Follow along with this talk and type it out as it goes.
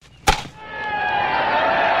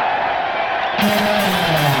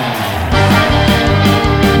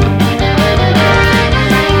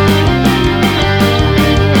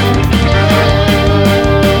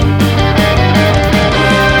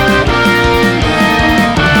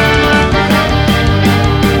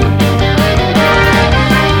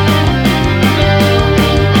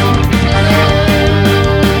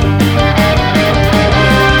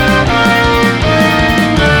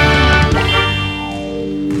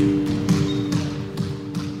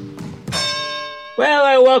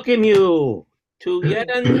welcome you to yet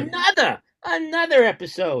another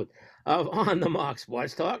episode of On the Marc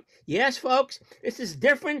Sports Talk. Yes, folks, this is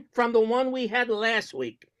different from the one we had last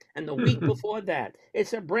week and the week before that.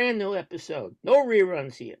 It's a brand new episode. No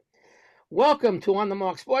reruns here. Welcome to On the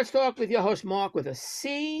Marc Sports Talk with your host, Marc with a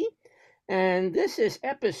C. And this is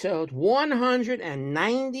episode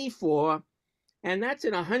 194. And that's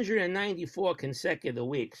in 194 consecutive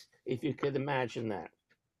weeks, if you could imagine that.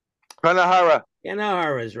 Kanahara.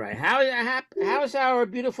 Kanahara is right. How's our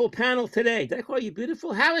beautiful panel today? Did I call you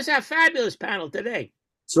beautiful? How is our fabulous panel today?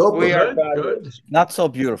 So We are good. Not so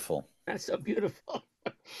beautiful. Not so beautiful.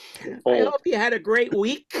 I hope you had a great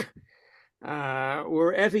week.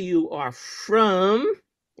 Wherever you are from.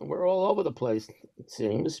 We're all over the place, it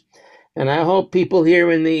seems. And I hope people here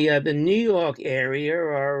in the New York area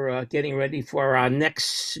are getting ready for our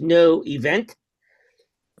next snow event.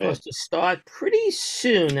 Supposed to start pretty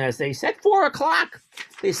soon, as they said, 4 o'clock.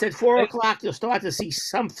 They said 4 o'clock you'll start to see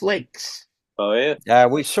some flakes. Oh, yeah? Yeah,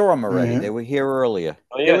 we saw them already. They were here earlier.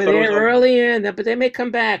 Oh, yeah, They were there earlier, but they may come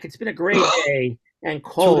back. It's been a great day and 2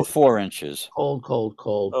 cold. to 4 inches. Cold.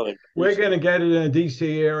 Oh, We're going to get it in the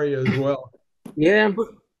D.C. area as well. Yeah.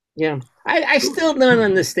 I still don't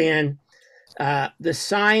understand the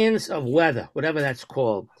science of weather, whatever that's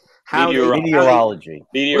called. Meteorology.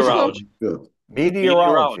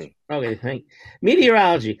 Okay,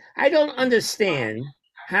 meteorology. I don't understand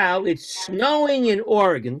how it's snowing in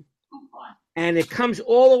Oregon and it comes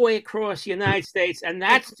all the way across the United States, and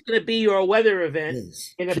that's going to be your weather event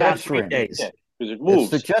in about 3 days. Yeah, because it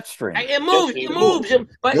moves. It's the jet stream. It moves.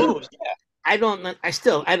 But Yeah. I don't.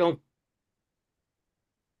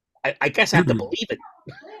 I guess I have to believe it,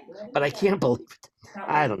 but I can't believe it.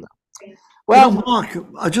 I don't know. Well, Marc,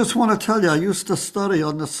 I just want to tell you, I used to study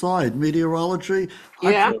on the side meteorology.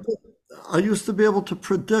 Yeah. I used to be able to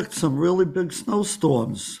predict some really big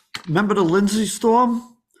snowstorms. Remember the Lindsay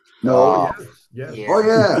storm? No. Yes. Yeah. Oh,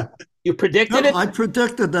 yeah. You predicted it? I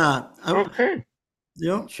predicted that. Okay.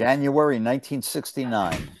 Yep. January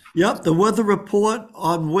 1969. Yep. The weather report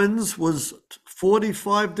on winds was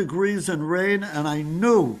 45 degrees and rain, and I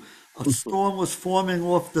knew a storm was forming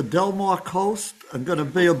off the Delmar coast and going to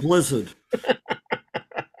be a blizzard.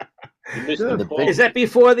 Is that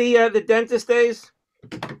before the dentist days?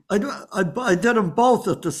 I did them both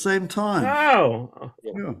at the same time. Oh,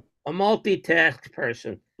 Yeah. a multitask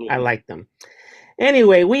person. I like them.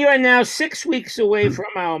 Anyway, we are now 6 weeks away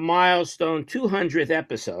from our milestone 200th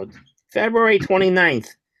episode, February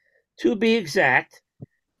 29th, to be exact.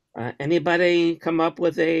 Anybody come up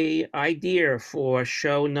with a idea for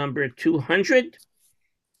show number 200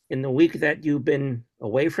 in the week that you've been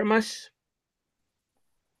away from us?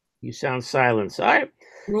 You sound silent. All right.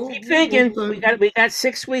 Keep thinking. We got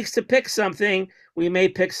 6 weeks to pick something. We may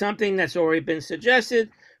pick something that's already been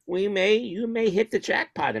suggested. You may hit the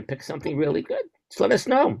jackpot and pick something really good. So let us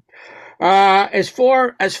know. As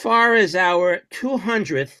far as our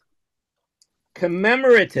 200th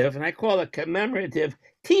commemorative, and I call it commemorative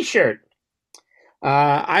T-shirt.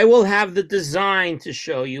 I will have the design to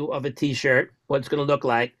show you of a T-shirt, what it's going to look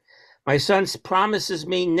like. My son promises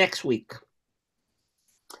me next week.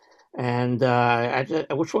 And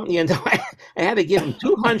which one? I had to give him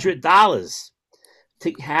 $200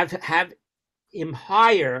 to have him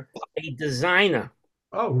hire a designer.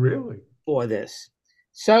 Oh, really? For this.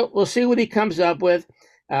 So we'll see what he comes up with.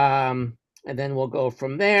 And then we'll go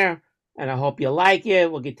from there. And I hope you like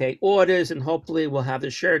it. We'll take orders, and hopefully we'll have the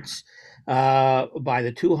shirts by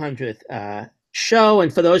the 200th show.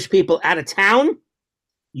 And for those people out of town,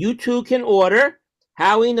 you too can order.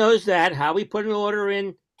 Howie knows that. Howie put an order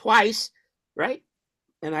in twice, right?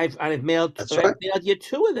 And I've mailed. I've mailed you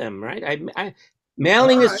 2 of them, right?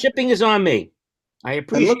 Mailing is shipping is on me. I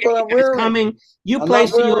appreciate you guys coming. You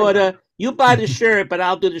place the order. You buy the shirt, but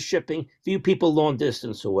I'll do the shipping for you people long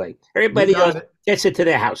distance away. Everybody else gets it to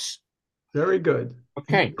their house. Very good.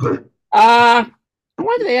 Okay. I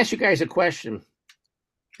wanted to ask you guys a question.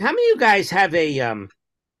 How many of you guys have a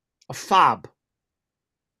fob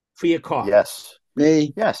for your car? Yes.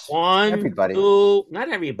 Me. Yes. Everybody. 2, not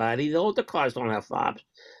everybody. The older cars don't have fobs.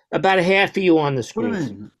 About a half of you on the screen. What do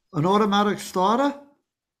you mean? An automatic starter?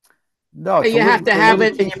 No, you have to have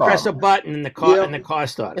it, and you press a button, and the car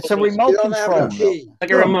starts. It's a remote control. Like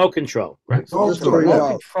a remote control, right? It's a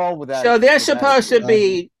remote control without. So they're supposed to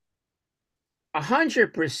be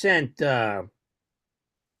 100%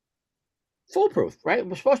 foolproof, right?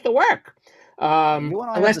 We're supposed to work,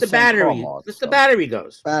 unless the battery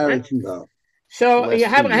goes. Battery can go. So I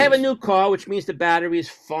have a new car, which means the battery is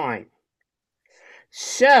fine.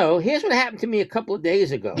 So here's what happened to me a couple of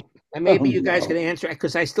days ago. And maybe you guys can answer it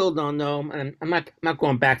because I still don't know. And I'm not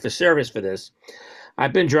going back to service for this.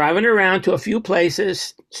 I've been driving around to a few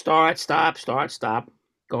places, start, stop,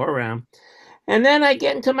 go around. And then I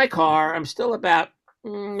get into my car. I'm still about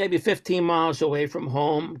maybe 15 miles away from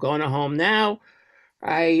home, going to home now.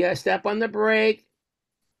 I step on the brake,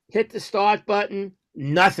 hit the start button,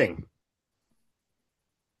 nothing.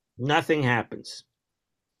 Nothing happens.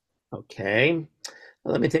 Okay.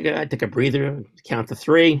 Well, let me take a breather, count to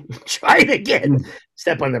 3, try it again.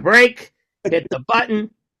 Step on the brake, hit the button,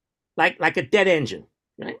 like a dead engine,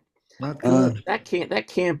 right? Not good. That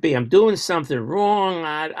can't be. I'm doing something wrong.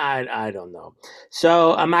 I don't know.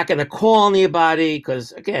 So I'm not going to call anybody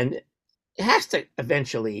because again, it has to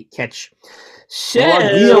eventually catch. So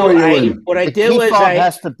what I did was fob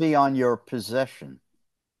has to be on your possession.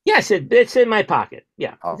 Yes, it's in my pocket.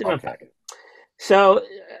 Yeah, it's in my pocket. So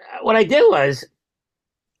what I did was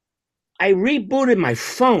I rebooted my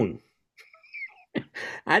phone.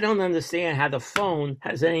 I don't understand how the phone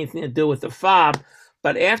has anything to do with the fob,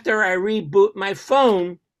 but after I reboot my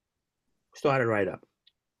phone, started right up.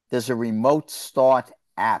 There's a remote start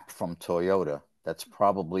app from Toyota that's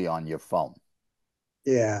probably on your phone.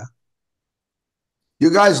 Yeah.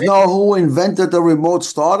 You guys know who invented the remote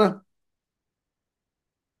starter?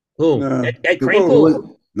 Who? Ed Kramer?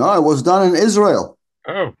 No, it was done in Israel.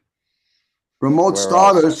 Oh. Remote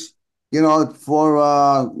starters,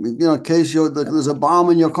 for in case there's a bomb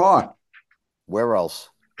in your car. Where else?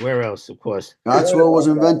 Where else, of course. That's where it was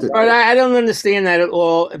invented. But I don't understand that at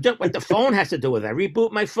all. What the phone has to do with that?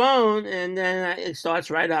 Reboot my phone, and then it starts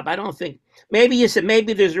right up. I don't think. Maybe you said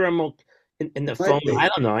maybe there's a remote in the phone. I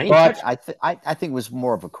don't know. But I think it was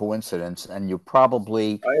more of a coincidence, and you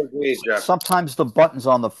probably. I agree, Jeff. Sometimes the buttons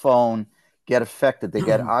on the phone get affected. They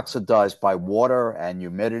get oxidized by water and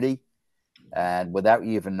humidity, and without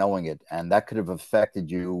you even knowing it, and that could have affected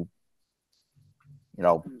you.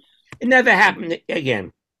 It never happened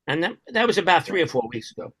again, and that was about 3 or 4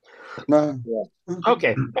 weeks ago.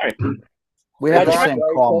 Okay, all right. We have the same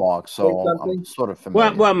car, Mark, so I'm sort of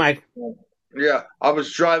familiar. Well, Mike. Yeah, I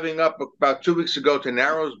was driving up about 2 weeks ago to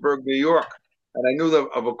Narrowsburg, New York, and I knew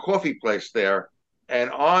of a coffee place there. And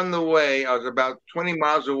on the way, I was about 20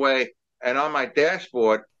 miles away, and on my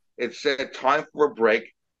dashboard, it said time for a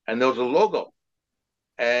break, and there was a logo.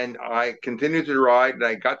 And I continued to ride, and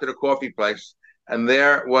I got to the coffee place, and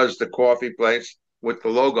there was the coffee place with the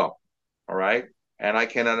logo, all right? And I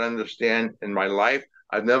cannot understand in my life.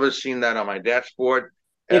 I've never seen that on my dashboard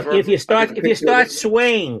ever. If you start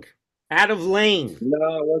swaying out of lane, no,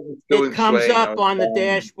 I wasn't doing it comes swaying. up on the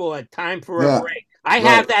dashboard. Time for a break. I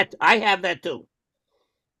have that too.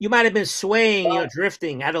 You might have been swaying,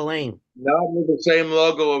 drifting out of lane. No, with the same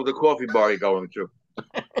logo of the coffee bar you're going to.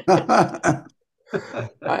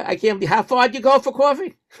 I can't be. How far did you go for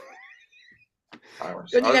coffee?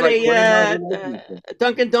 You got a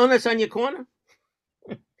Dunkin' Donuts on your corner?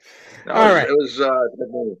 No, all right. It was all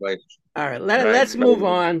right. Let's move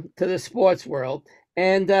on to the sports world.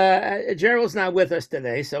 And Gerald's not with us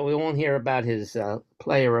today, so we won't hear about his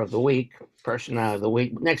player of the week, personality of the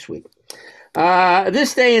week next week.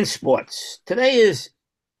 This day in sports. Today is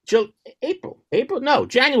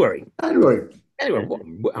January. I'm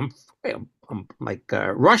like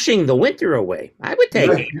rushing the winter away. I would take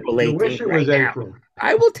April 18th right now. April.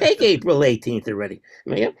 I will take April 18th already.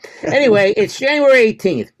 Anyway, it's January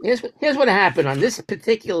 18th. Here's what happened on this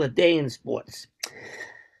particular day in sports.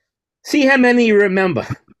 See how many you remember.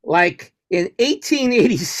 Like in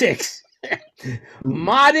 1886,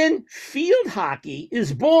 modern field hockey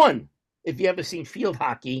is born. If you ever seen field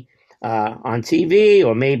hockey on TV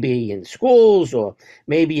or maybe in schools or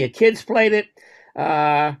maybe your kids played it.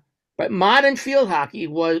 But modern field hockey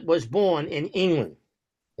was born in England,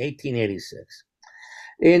 1886.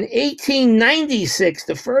 In 1896,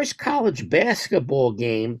 the first college basketball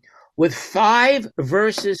game with 5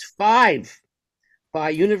 versus 5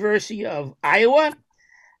 by University of Iowa,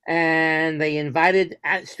 and they invited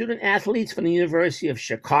student athletes from the University of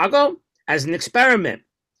Chicago as an experiment.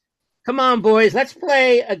 Come on, boys, let's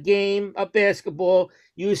play a game of basketball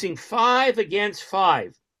using 5 against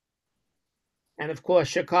 5. And of course,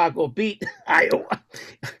 Chicago beat Iowa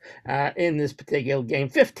in this particular game.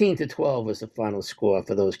 15-12 was the final score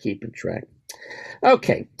for those keeping track.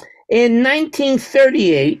 Okay. In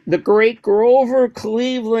 1938, the great Grover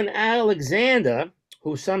Cleveland Alexander,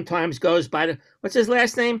 who sometimes goes by what's his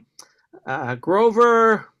last name?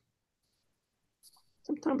 Grover.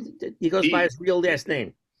 Sometimes he goes by his real last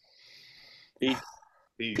name.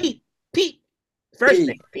 Pete. First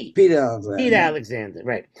name, Pete. Pete Alexander. Pete Alexander,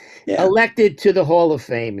 right. Yeah. Elected to the Hall of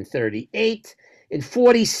Fame in 38. In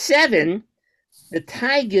 47, the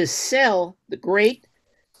Tigers sell the great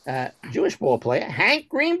Jewish ball player Hank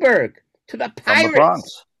Greenberg to the From the Pirates.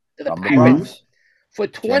 Bronx. To the From the Pirates Bronx. for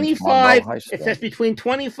James Monroe 25. High It School. says between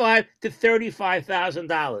 $25,000 to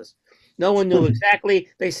 $35,000. No one knew exactly.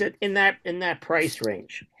 They said in that price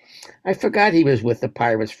range. I forgot he was with the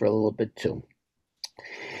Pirates for a little bit too.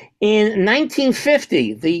 In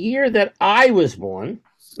 1950, the year that I was born,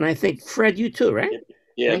 and I think Fred, you too, right?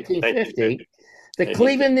 Yeah. 1950. The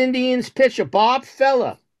Cleveland Indians pitcher Bob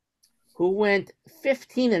Feller, who went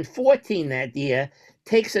 15-14 that year,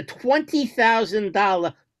 takes a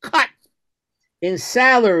 $20,000 cut in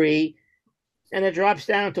salary, and it drops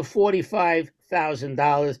down to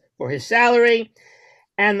 $45,000 for his salary.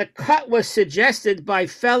 And the cut was suggested by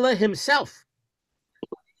Feller himself.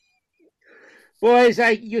 Boys,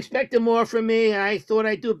 you expected more from me. I thought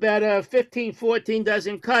I'd do better. 15-14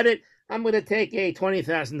 doesn't cut it. I'm going to take a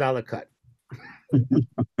 $20,000 cut.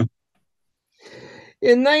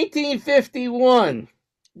 In 1951,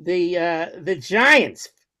 the Giants,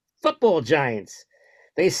 football Giants,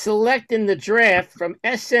 they select in the draft from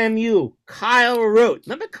SMU Kyle Rote.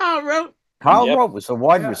 Remember Kyle Rote? Kyle Yep. Rote was a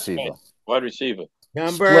wide receiver. Wide receiver.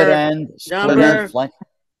 Split end. Flank.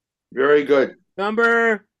 Very good.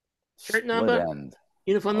 Number, shirt Split number, end.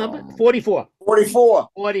 uniform number, 44. 44.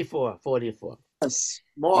 44. That's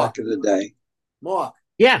Mark of the day. Mark.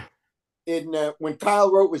 Yeah. When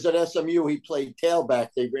Kyle Rote was at SMU, he played tailback.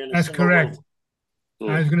 They ran a That's single correct.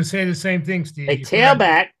 route. I was going to say the same thing, Steve. A You're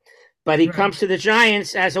tailback, but he Right. comes to the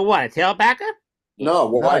Giants as a what? A tailbacker? No,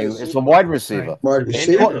 wide It's receiver. a wide receiver. Wide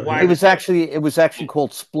receiver. Wide It was actually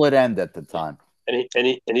called split end at the time. And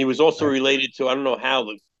he was also related to, I don't know how,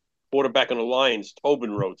 the quarterback on the Lions,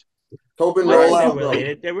 Tobin Rote. Tobin They're rollout.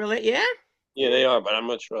 related. They're related. Yeah. Yeah, they are, but I'm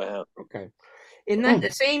not sure how. Okay. In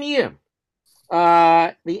the same year,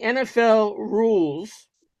 the NFL rules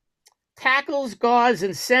tackles, guards,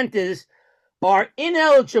 and centers are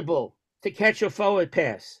ineligible to catch a forward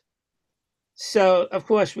pass. So, of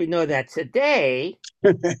course, we know that today.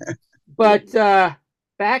 But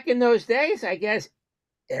back in those days, I guess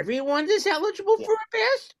everyone is eligible for a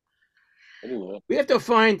pass. Anyway. We have to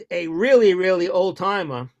find a really, really old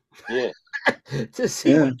timer to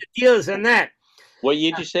see what the deal is on that. What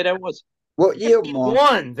year did you say that was? What year, Mark?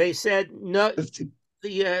 51, they said no.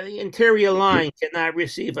 The interior line cannot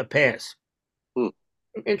receive a pass.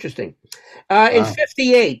 Interesting. In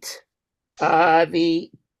 58,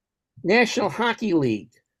 the National Hockey League,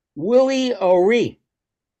 Willie O'Ree,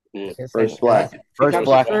 First black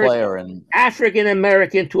player and African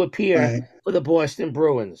American to appear for the Boston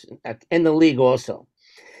Bruins in the league also.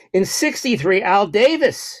 In 63, Al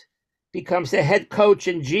Davis becomes the head coach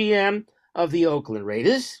and GM of the Oakland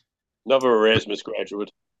Raiders. Another Erasmus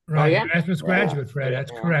graduate. Right, yeah? Erasmus graduate, Fred.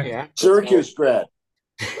 That's correct. Yeah. Syracuse grad.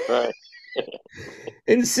 Right.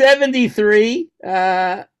 In 73,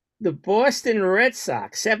 the Boston Red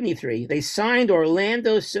Sox, 73, they signed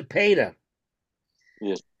Orlando Cepeda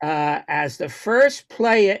as the first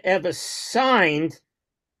player ever signed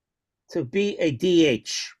to be a DH.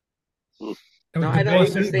 No, I don't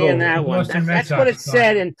understand that one. That's what it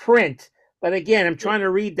said in print. But again, I'm trying to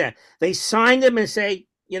read that. They signed him and say,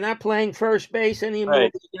 you're not playing first base anymore.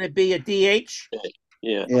 Right. You're going to be a DH.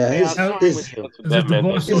 Yeah. Okay, I'll sign with you. It was at the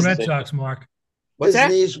Boston Red Sox, Mark. What's that?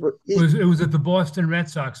 It was at the Boston Red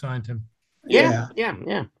Sox signed him. Yeah.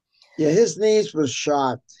 Yeah, his knees was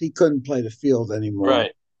shot. He couldn't play the field anymore.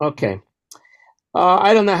 Right. Okay.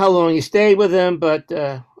 I don't know how long you stayed with him, but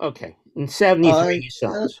okay. In 73, he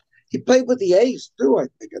signed. He played with the A's too, I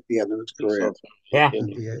think, at the end of his career. Yeah,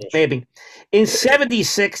 maybe. In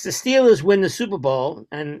 76, the Steelers win the Super Bowl,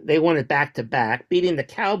 and they won it back-to-back, beating the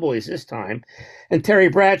Cowboys this time. And Terry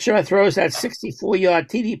Bradshaw throws that 64-yard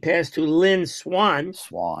TD pass to Lynn Swann.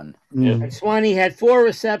 And Swanee had 4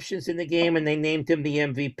 receptions in the game, and they named him the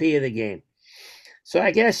MVP of the game. So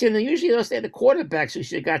I guess, usually those are the quarterbacks who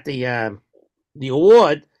should have got the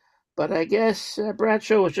award. But I guess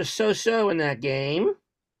Bradshaw was just so-so in that game.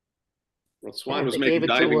 Well, Swan was making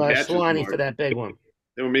diving catches. Swanee for that big one.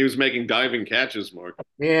 When he was making diving catches, Mark.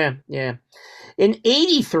 Yeah. In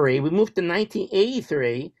 83, we moved to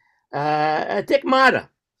 1983. Dick Motta,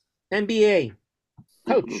 NBA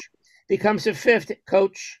coach, becomes the 5th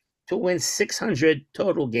coach to win 600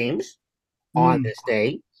 total games on this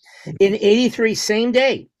day. In 83, same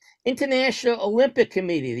day, International Olympic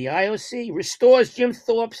Committee, the IOC, restores Jim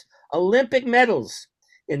Thorpe's Olympic medals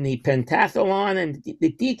in the pentathlon and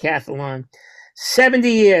the decathlon 70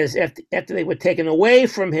 years after they were taken away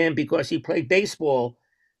from him because he played baseball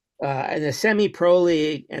in a semi-pro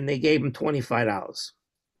league, and they gave him $25.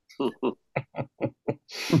 Keep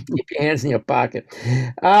your hands in your pocket.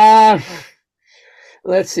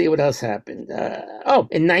 Let's see what else happened.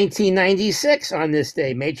 In 1996, on this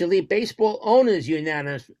day, Major League Baseball owners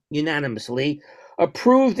unanimously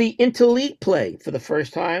approved the interleague play for the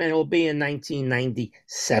first time, and it will be in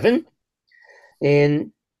 1997.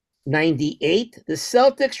 In 98, the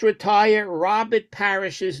Celtics retire Robert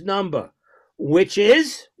Parrish's number, which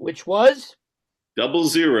was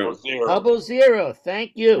 00. 00.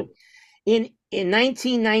 Thank you. In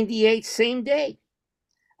 1998, same day,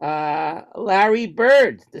 Larry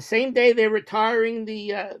Bird, the same day they're retiring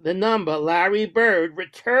the number, Larry Bird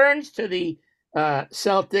returns to the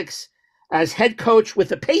Celtics as head coach with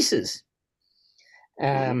the Pacers.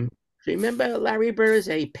 Remember Larry Bird as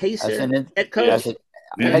a Pacer head coach?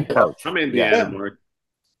 Head coach. From Indiana, Mark.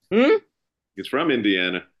 He's from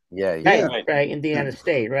Indiana. Yeah. Right. Indiana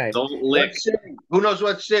State, right. Don't lick. Who knows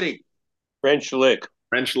what city? French Lick.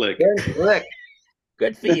 French Lick.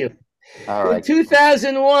 Good for you. All right. In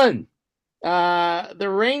 2001, the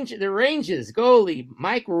Rangers goalie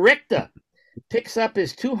Mike Richter picks up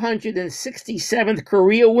his 267th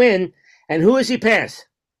career win, and who does he pass?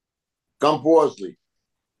 Gump Worsley.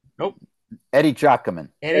 Nope. Eddie Jockerman.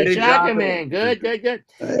 Eddie Jockerman. Good.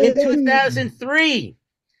 In 2003,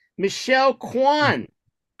 Michelle Kwan,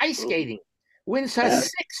 ice skating, wins her 6th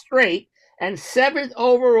straight and 7th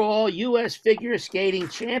overall U.S. figure skating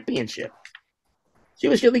championship. She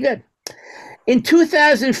was really good. In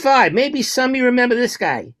 2005, maybe some of you remember this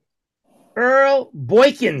guy, Earl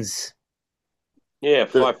Boykins. Yeah,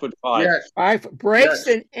 5'5". Yes. Breaks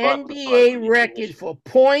an NBA record for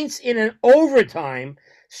points in an overtime,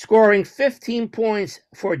 scoring 15 points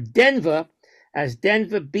for Denver as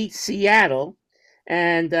Denver beat Seattle.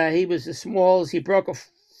 And he was as small as he broke a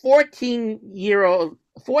 14-year-old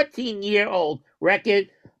record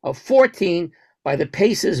of 14 by the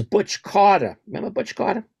Pacers' Butch Carter. Remember Butch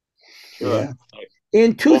Carter? Sure.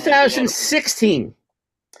 In 2016,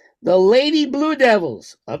 the Lady Blue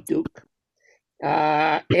Devils of Duke,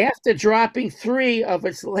 after dropping 3 of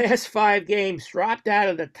its last 5 games, dropped out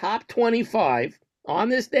of the top 25 on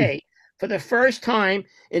this day for the first time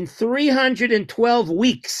in 312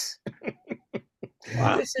 weeks.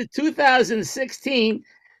 Wow. This is 2016.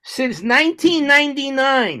 Since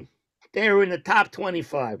 1999, they were in the top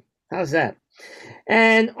 25. How's that?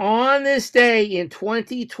 And on this day in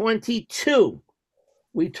 2022,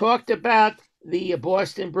 we talked about the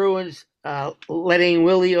Boston Bruins letting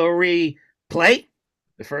Willie O'Ree play,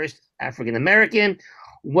 the first African American.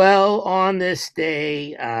 Well, on this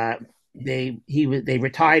day, they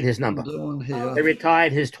retired his number. They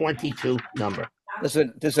retired his 22 number.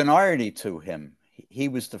 There's an irony to him. He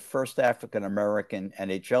was the first African American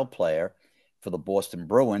NHL player for the Boston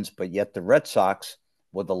Bruins, but yet the Red Sox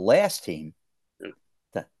were the last team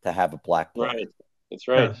to have a black player. Right. That's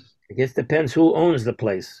right. I guess it depends who owns the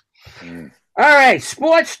place. All right,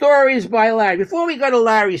 sports stories by Larry. Before we go to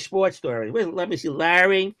Larry's sports stories, let me see,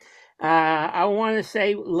 Larry. I want to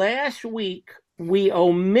say last week we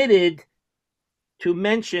omitted to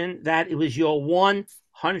mention that it was your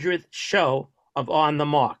 100th show of On the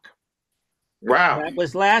Mark. Wow. That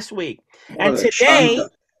was last week. And today,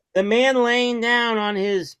 the man laying down on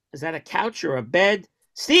his, is that a couch or a bed?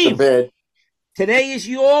 Steve, today is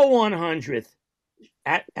your 100th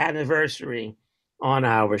anniversary on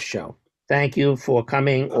our show. Thank you for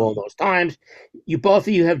coming all those times. Both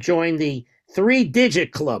of you have joined the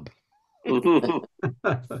 3-digit club. All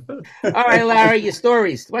right, Larry, your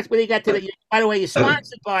stories. What do you got today? By the way, you're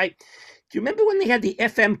sponsored by, do you remember when they had the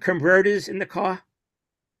FM converters in the car?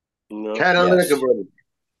 No. Catalytic converter.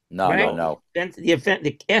 No. Then the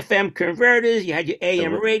FM converters, you had your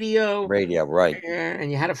AM radio. Radio, right. And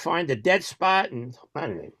you had to find the dead spot. And I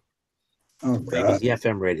don't know. Maybe the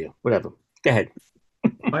FM radio, whatever. Go ahead.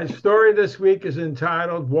 My story this week is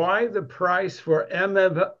entitled, Why the Price for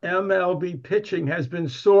MLB Pitching Has Been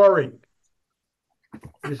Soaring.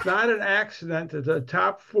 It's not an accident that the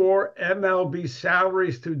top 4 MLB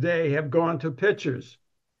salaries today have gone to pitchers: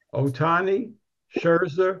 Ohtani,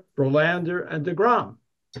 Scherzer, Verlander, and DeGrom.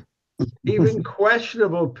 Even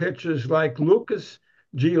questionable pitchers like Lucas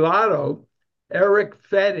Giolito, Eric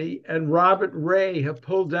Fetty, and Robert Ray have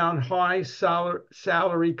pulled down high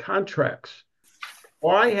salary contracts.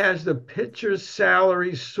 Why has the pitcher's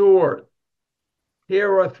salary soared?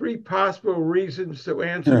 Here are 3 possible reasons to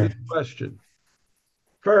answer this question.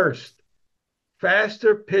 First,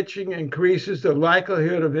 faster pitching increases the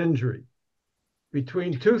likelihood of injury.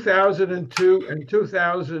 Between 2002 and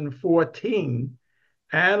 2014,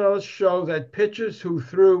 analysts show that pitchers who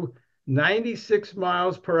threw 96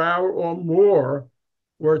 miles per hour or more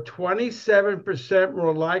were 27%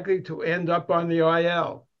 more likely to end up on the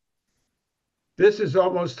IL. This is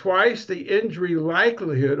almost twice the injury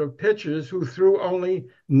likelihood of pitchers who threw only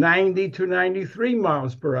 90 to 93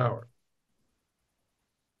 miles per hour.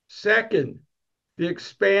 Second, the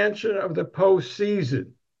expansion of the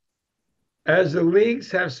postseason. As the leagues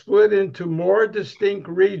have split into more distinct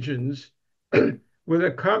regions with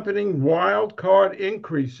accompanying wild card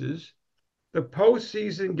increases, the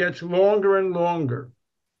postseason gets longer and longer.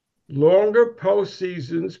 Longer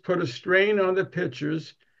postseasons put a strain on the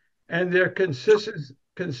pitchers, and their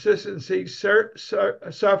consistency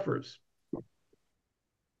suffers.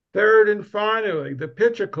 Third and finally, the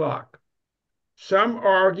pitcher clock. Some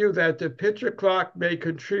argue that the pitcher clock may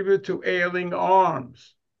contribute to ailing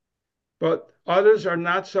arms, but others are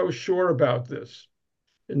not so sure about this.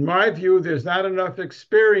 In my view, there's not enough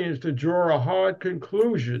experience to draw a hard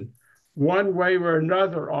conclusion one way or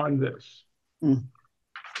another on this.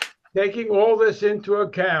 Taking all this into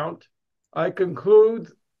account, I conclude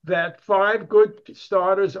that 5 good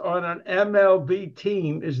starters on an MLB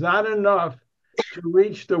team is not enough to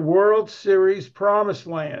reach the World Series promised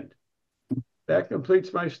land. That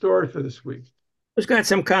completes my story for this week. Who's got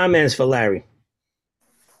some comments for Larry?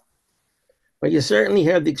 But you certainly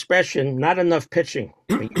heard the expression, not enough pitching.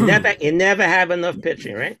 You never have enough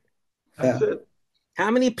pitching, right? That's it. How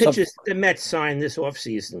many pitchers did the Mets sign this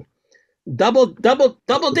offseason? Double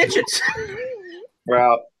digits.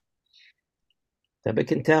 Well, Never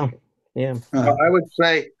can tell. Yeah. I would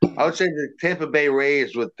say the Tampa Bay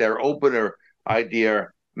Rays with their opener idea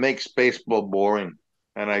makes baseball boring,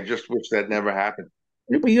 and I just wish that never happened.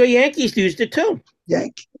 But your Yankees used it too.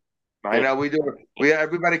 Yankee. I know we do.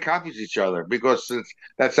 Everybody copies each other because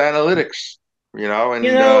that's analytics,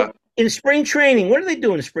 And in spring training, what do they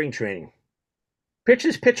do in spring training?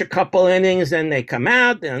 Pitchers pitch a couple innings, then they come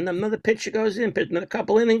out, then another pitcher goes in, pitch another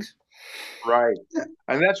couple innings. Right.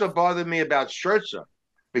 And that's what bothered me about Scherzer,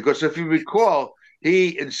 because if you recall,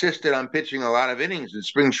 he insisted on pitching a lot of innings in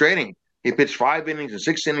spring training. He pitched 5 innings and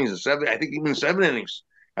 6 innings and 7, I think even 7 innings.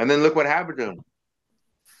 And then look what happened to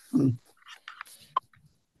him.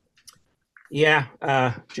 Yeah,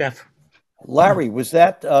 Jeff. Larry, was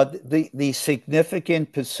that the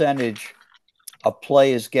significant percentage of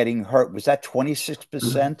players getting hurt? Was that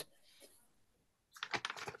 26%?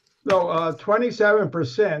 No,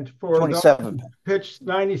 27% for 27 those who pitched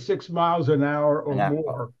 96 miles an hour or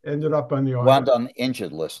more ended up on the IR. Wound on the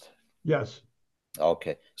injured list. Yes.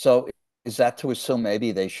 Okay. So is that to assume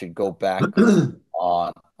maybe they should go back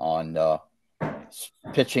on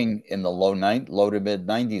pitching in the low to mid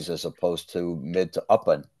 90s as opposed to mid to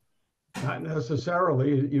upper? Not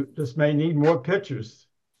necessarily. You just may need more pitchers.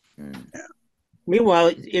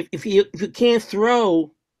 Meanwhile, if you can't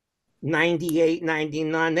throw 98,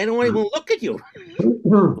 99, they don't even look at you.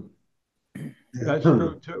 That's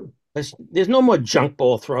true too. There's no more junk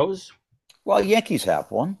ball throws. Well, Yankees have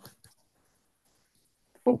one.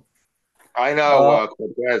 I know,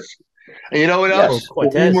 Cortez. And you know what else?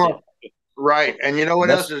 Cortez. Right. And you know what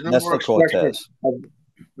else? There's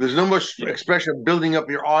no more expression of building up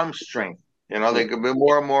your arm strength. They could be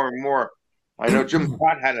more and more and more. I know Jim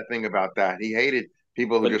Scott had a thing about that. He hated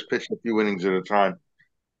people who just pitched a few innings at a time.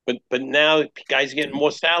 But now guys are getting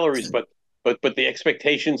more salaries, but the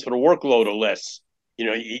expectations for the workload are less.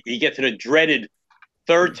 You get to the dreaded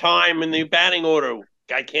third time in the batting order,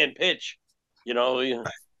 guy can't pitch.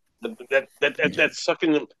 That's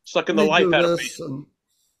sucking the life out of me.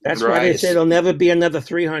 That's why they say there'll never be another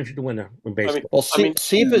 300 winner in baseball. Steve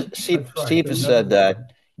said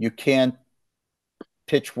that you can't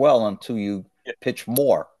pitch well until you pitch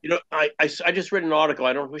more. I just read an article.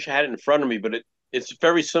 I don't wish I had it in front of me, but it's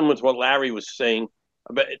very similar to what Larry was saying.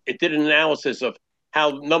 But it did an analysis of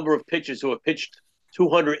how the number of pitchers who have pitched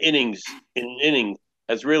 200 innings in an inning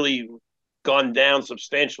has really gone down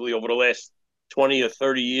substantially over the last 20 or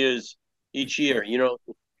 30 years each year.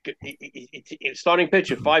 Starting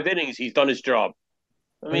pitcher, 5 innings, he's done his job.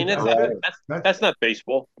 I mean, that's not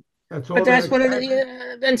baseball. But that's what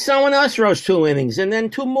then someone else throws 2 innings, and then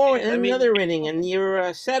 2 more in the other inning, and you're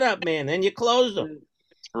a setup man, and you close them.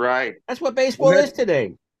 Right. That's what baseball is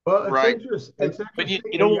today. Well, it's right. Interesting. But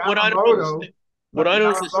what I don't understand. What I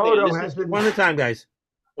don't understand. One at a time, guys.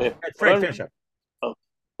 Fred Fisher.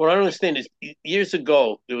 What I don't understand is years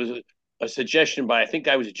ago there was a suggestion by, I think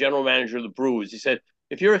I was a general manager of the Brewers. He said,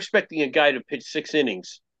 if you're expecting a guy to pitch 6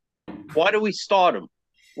 innings, why do we start him?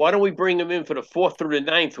 Why don't we bring him in for the 4th through the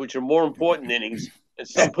 9th, which are more important innings,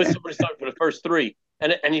 and put somebody start for the first 3?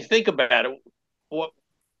 And you think about it,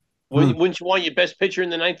 wouldn't you want your best pitcher in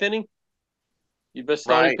the 9th inning? Your best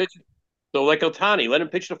starting pitcher? So like Ohtani, let him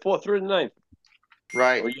pitch the 4th through the 9th.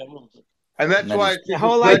 Right. And that's why the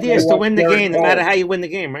whole idea is to win the game, no matter how you win the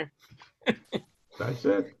game, right? That's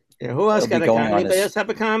it. Yeah, who else He'll got be a going comment? on Anybody his else have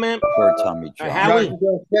a comment? third Tommy All right, John. I Howie. was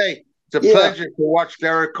going to say, it's a Yeah. pleasure to watch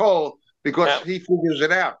Derek Cole because Yeah. he figures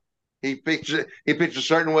it out. He pitched a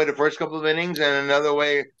certain way the first couple of innings and another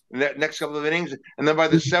way the next couple of innings. And then by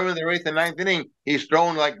the seventh or eighth and ninth inning, he's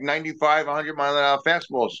thrown like 95, 100-mile-an-hour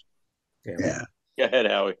fastballs. Yeah. Go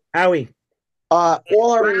ahead, Howie. Howie.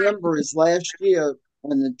 All I remember is last year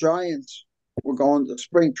when the Giants were going to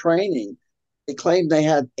spring training, they claimed they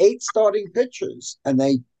had 8 starting pitchers, and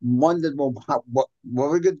they wondered, well, what are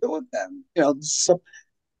we going to do with them? And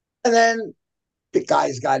then the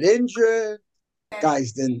guys got injured,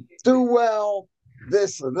 guys didn't do well,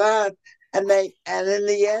 this or that, and in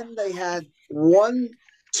the end they had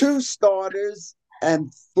 2 starters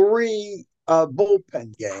and 3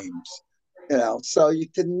 bullpen games. So you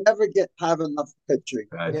can never have enough pitching.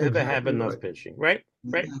 Never have enough pitching, right?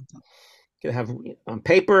 Right. You have on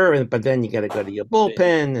paper, but then you got to go to your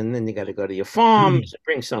bullpen, and then you got to go to your farms,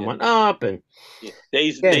 bring someone up, and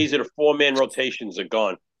days of the 4-man rotations are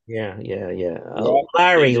gone. Yeah.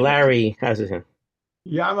 Larry, how's it?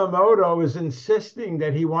 Yamamoto is insisting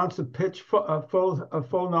that he wants to pitch a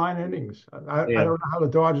full 9 innings. I don't know how the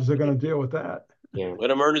Dodgers are going to deal with that. Yeah, let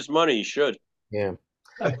him earn his money. He should. Yeah.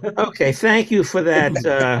 Okay, thank you for that.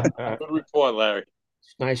 Good report, Larry.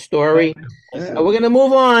 Nice story. We're going to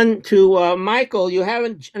move on to Michael. You have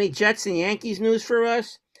any Jets and Yankees news for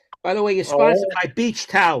us? By the way, you're sponsored by Beach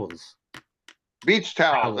Towels. Beach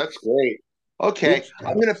towels. That's great. Okay,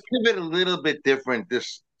 I'm going to pivot a little bit different.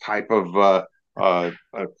 This type of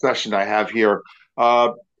session I have here.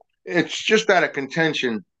 It's just out of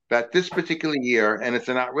contention that this particular year, and it's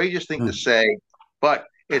an outrageous thing to say, but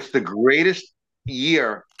it's the greatest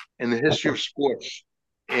year in the history of sports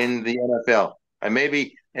in the NFL, and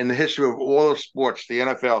maybe in the history of all of sports, the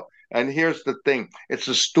NFL. And here's the thing: it's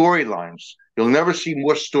the storylines. You'll never see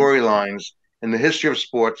more storylines in the history of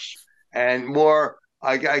sports, and more,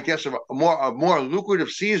 I guess, a more lucrative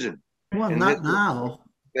season. Well, not now.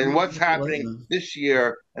 And what's happening this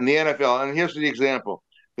year in the NFL. And here's the example: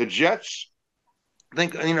 the Jets.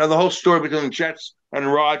 Think the whole story between the Jets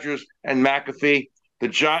and Rodgers and McAfee. The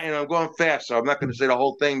Giants. I'm going fast, so I'm not going to say the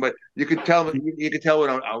whole thing, but you could tell what I'm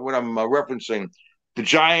referencing. The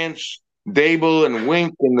Giants, Dable and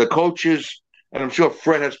Wink, and the coaches, and I'm sure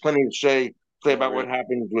Fred has plenty to say about what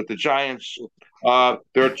happens with the Giants. There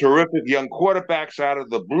are terrific young quarterbacks out of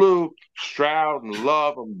the blue: Stroud and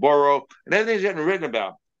Love and Burrow, and everything's getting written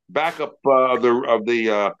about. Backup of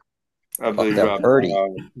the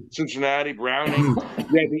Cincinnati Browning.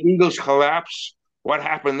 The Eagles collapse. What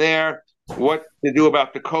happened there? What to do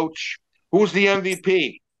about the coach? Who's the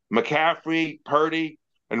MVP? McCaffrey, Purdy,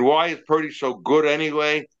 and why is Purdy so good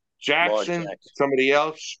anyway? Jackson, somebody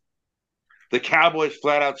else. The Cowboys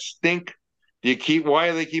flat out stink. Why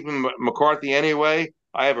are they keeping McCarthy anyway?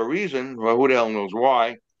 I have a reason. Well, who the hell knows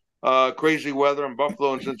why? Crazy weather in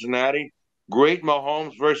Buffalo and Cincinnati. Great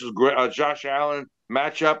Mahomes versus Josh Allen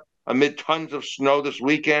matchup amid tons of snow this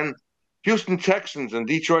weekend. Houston Texans and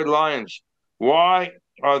Detroit Lions. Why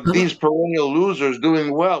are these perennial losers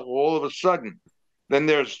doing well all of a sudden? Then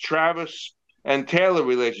there's Travis and Taylor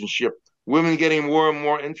relationship. Women getting more and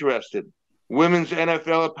more interested. Women's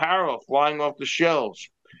NFL apparel flying off the shelves.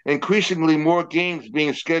 Increasingly more games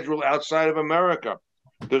being scheduled outside of America.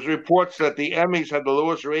 There's reports that the Emmys had the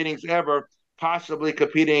lowest ratings ever, possibly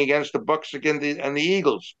competing against the Bucks and the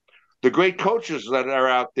Eagles. The great coaches that are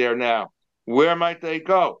out there now, where might they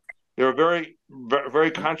go? They're a very,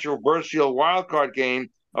 very controversial wild card game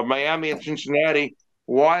of Miami and Cincinnati.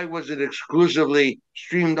 Why was it exclusively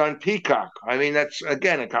streamed on Peacock? I mean, that's,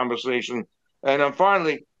 again, a conversation. And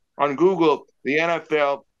finally, on Google, the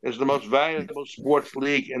NFL is the most valuable sports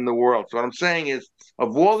league in the world. So what I'm saying is,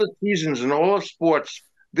 of all the seasons in all of sports,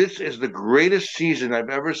 this is the greatest season I've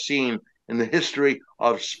ever seen in the history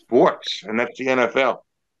of sports, and that's the NFL.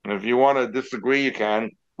 And if you want to disagree, you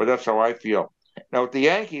can, but that's how I feel. Now, with the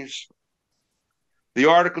Yankees, the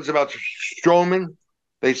articles about Stroman,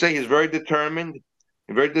 they say he's very determined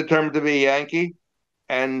to be a Yankee.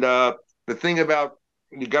 And the thing about,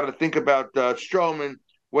 you got to think about Stroman,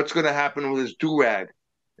 what's going to happen with his do-rag?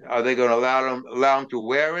 Are they going to allow him to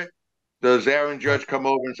wear it? Does Aaron Judge come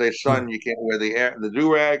over and say, son, you can't wear the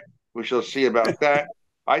do-rag? We shall see about that.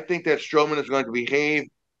 I think that Stroman is going to behave,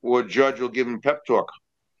 or Judge will give him pep talk.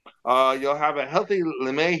 You'll have a healthy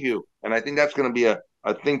LeMahieu, and I think that's going to be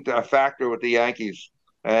a factor with the Yankees.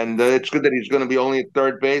 And it's good that he's going to be only at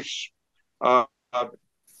third base.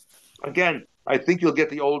 Again, I think you'll get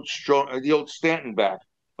the old Stanton back.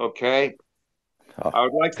 Okay, I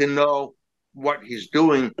would like to know what he's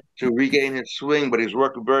doing to regain his swing, but he's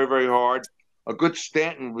working very, very hard. a good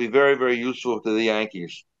Stanton would be very, very useful to the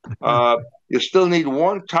Yankees. You still need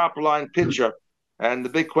one top line pitcher. And the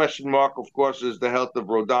big question mark, of course, is the health of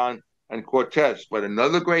Rodon and Cortez. But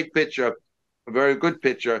another great pitcher, a very good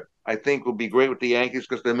pitcher, I think will be great with the Yankees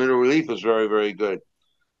because the middle relief is very, very good.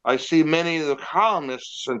 I see many of the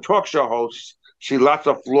columnists and talk show hosts see lots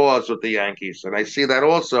of flaws with the Yankees, and I see that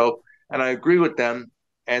also, and I agree with them.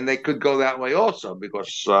 And they could go that way also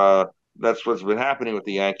because that's what's been happening with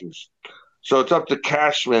the Yankees. So it's up to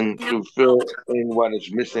Cashman to fill in what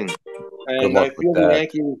is missing. And I feel the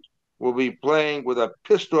Yankees will be playing with a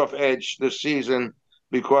pissed off edge this season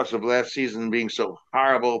because of last season being so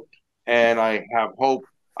horrible. And I have hope.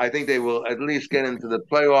 I think they will at least get into the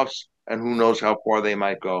playoffs, and who knows how far they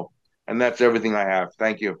might go. And that's everything I have.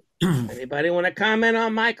 Thank you. Anybody want to comment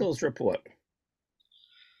on Michael's report?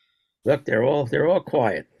 Look, they're all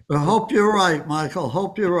quiet. I hope you're right, Michael.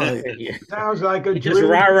 Hope you're right. Sounds like a just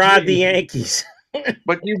rah-rah the Yankees.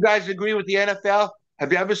 But you guys agree with the NFL?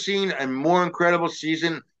 Have you ever seen a more incredible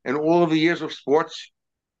season in all of the years of sports?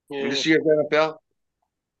 Yeah. This year's NFL?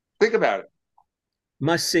 Think about it.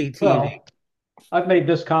 Must-see TV. Well, I've made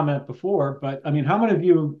this comment before, but I mean, how many of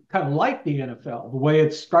you kind of like the NFL, the way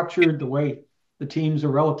it's structured, the way the teams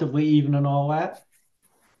are relatively even and all that?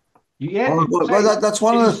 That's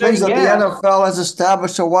one of the things that the NFL has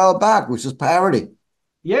established a while back, which is parity.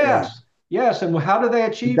 Yes. And how do they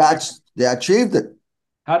achieve it? They achieved it.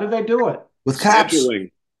 How do they do it? With caps. The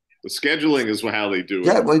scheduling is how they do it.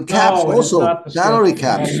 Yeah, with caps also. Salary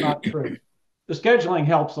caps. That's not true. The scheduling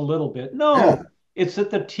helps a little bit. No, it's that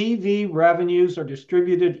the TV revenues are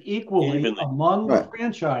distributed equally among the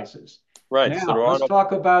franchises. Right. Now, let's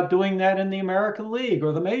talk about doing that in the American League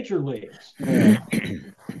or the major leagues.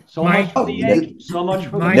 So much for the Yankees, so much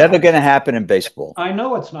for the never going to happen in baseball. I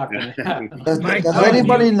know it's not going to happen. Does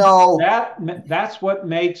anybody know that's what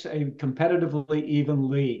makes a competitively even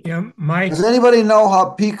league? Yeah, Mike. Does anybody know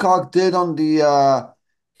how Peacock did on the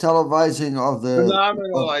televising of the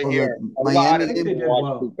phenomenal? I hear a lot of people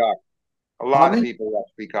watch Peacock. A lot of people watch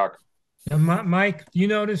Peacock. Mike, you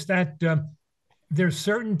notice that there's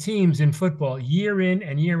certain teams in football, year in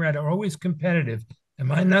and year out, are always competitive. They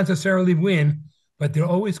might not necessarily win, but they're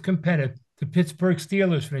always competitive. The Pittsburgh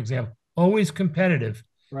Steelers, for example, always competitive.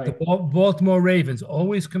 Right. The Baltimore Ravens,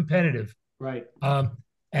 always competitive. Right.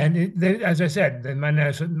 As I said, they might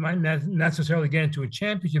not necessarily get into a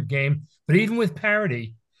championship game, but even with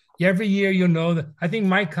parity, every year you'll know that. I think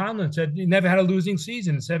Mike Conlon said he never had a losing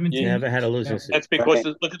season in 17. Never had a losing season. That's because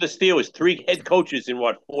look at the Steelers, 3 head coaches in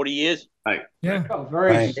 40 years? Right. Yeah.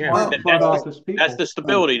 Very smart front office people. That's the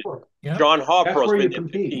stability. Sure. Yeah. John Harbaugh has been there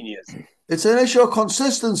 15 years. It's an issue of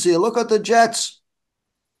consistency. Look at the Jets.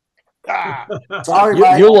 Sorry,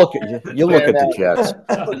 you look at the Jets.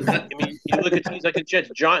 I mean, you look at teams like the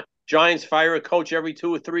Jets. Giants fire a coach every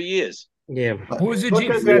 2 or 3 years. Yeah. Who's the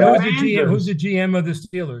GM of the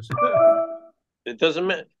Steelers? It doesn't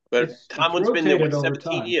matter. But Tomlin's been there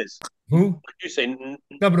 17 years. Who? What you say? No,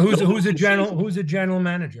 but who's the general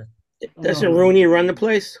manager? Doesn't Rooney run the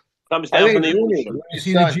place? Comes down from the Rooney. Is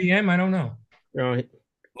he the GM? I don't know. No,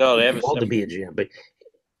 they haven't. To be a GM, but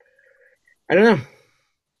I don't know.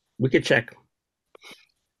 We could check.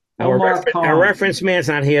 Our reference man's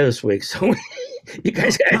not here this week, so you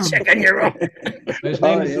guys got to check on your own. His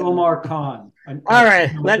name is Omar Khan. All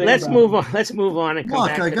right, let's move on. Let's move on and come Look,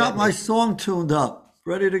 back. I got my song tuned up,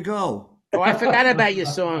 ready to go. Oh, I forgot about your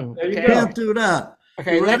song. You can't do that.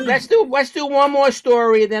 Okay, let's do one more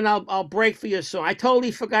story, then I'll break for your song. I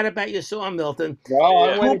totally forgot about your song, Milton.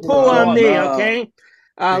 Pull on me, okay?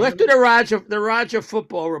 Let's do the Roger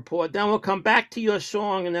football report. Then we'll come back to your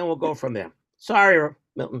song, and then we'll go from there. Sorry,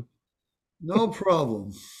 Milton. No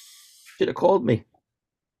problem. Should have called me.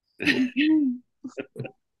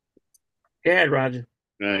 Yeah, Roger.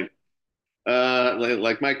 Right.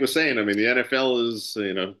 Like Mike was saying, I mean, the NFL is,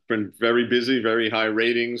 been very busy, very high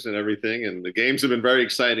ratings and everything. And the games have been very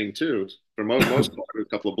exciting, too, for most part, a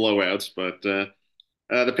couple of blowouts. But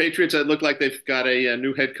the Patriots, it look like they've got a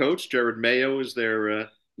new head coach. Jared Mayo is their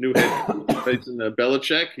new head coach.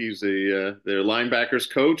 Belichick. He's their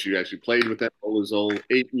linebackers coach. He actually played with them all his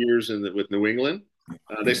 8 years with New England.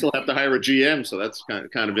 They still have to hire a GM, so that's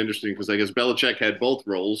kind of interesting because I guess Belichick had both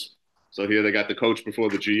roles. So here they got the coach before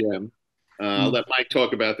the GM. I'll let Mike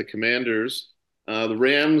talk about the Commanders. The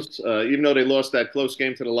Rams, even though they lost that close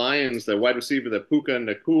game to the Lions, their wide receiver, the Puka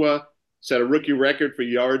Nacua, set a rookie record for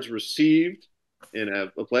yards received in a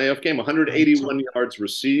playoff game, 181 yards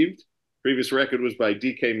received. Previous record was by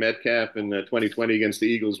DK Metcalf in 2020 against the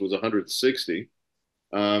Eagles was 160.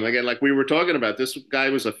 Again, like we were talking about, this guy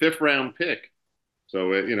was a 5th-round pick.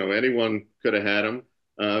 So, anyone could have had him.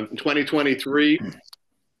 In 2023,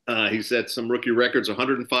 he set some rookie records: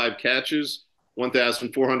 105 catches,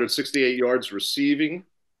 1,468 yards receiving,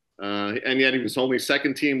 and yet he was only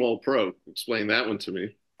second team All-Pro. Explain that one to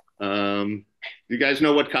me. You guys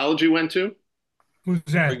know what college he went to? Who's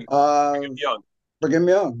that? Brigham Young. Brigham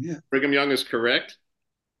Young, yeah. Brigham Young is correct.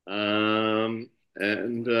 Same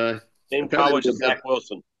college as Zach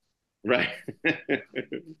Wilson. Right.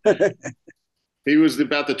 He was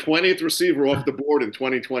about the 20th receiver off the board in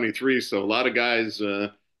 2023, so a lot of guys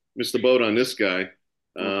missed the boat on this guy.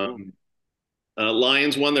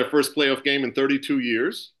 Lions won their first playoff game in 32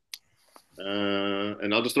 years.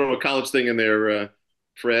 And I'll just throw a college thing in there,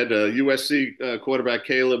 Fred. USC quarterback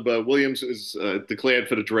Caleb Williams is declared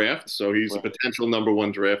for the draft, so he's a potential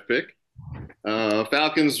 #1 draft pick.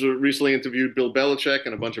 Falcons recently interviewed Bill Belichick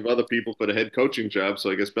and a bunch of other people for the head coaching job, so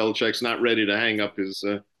I guess Belichick's not ready to hang up his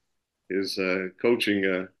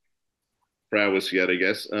coaching prowess yet, I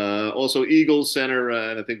guess. Also, Eagles center,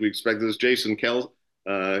 and I think we expected this, Jason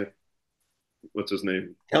what's his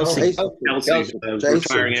name? Kelsey.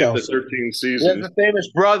 Retiring after 13 seasons. He has a famous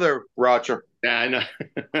brother, Roger. Yeah, I know.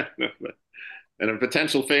 And a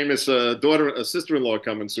potential famous sister-in-law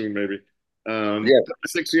coming soon, maybe.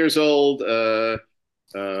 6 years old,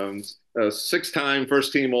 six-time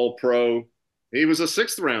first-team All-Pro. He was a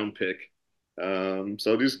sixth-round pick.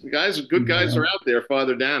 So these guys, good guys, are out there.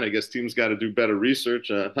 Farther down, I guess teams got to do better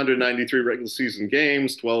research. 193 regular season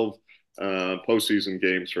games, 12 postseason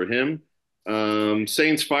games for him.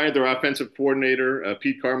 Saints fired their offensive coordinator,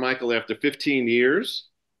 Pete Carmichael, after 15 years.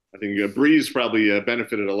 I think Breeze probably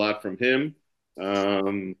benefited a lot from him.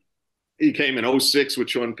 He came in 2006 with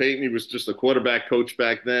Sean Payton. He was just a quarterback coach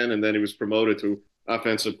back then, and then he was promoted to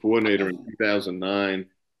offensive coordinator in 2009.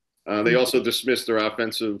 They also dismissed their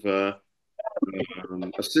offensive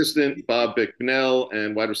assistant, Bob Bicknell,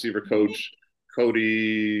 and wide receiver coach,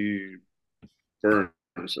 Cody Burns,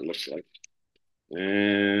 it looks like.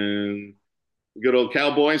 And good old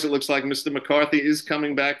Cowboys, it looks like Mr. McCarthy is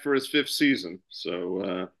coming back for his 5th season.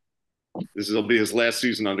 So this will be his last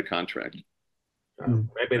season under contract.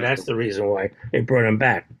 Maybe that's the reason why they brought him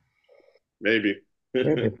back. Maybe.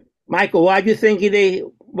 Michael, why do you think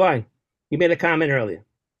why? You made a comment earlier.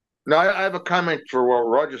 No, I have a comment for what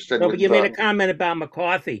Roger said. No, but you made a comment about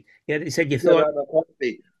McCarthy. Yeah, you said you thought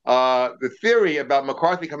McCarthy. The theory about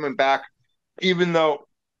McCarthy coming back, even though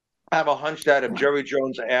I have a hunch that if Jerry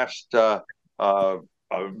Jones asked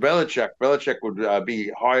Belichick would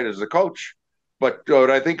be hired as the coach. But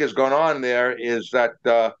what I think is going on there is that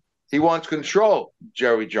he wants control,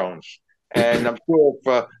 Jerry Jones. And I'm sure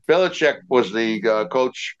if Belichick was the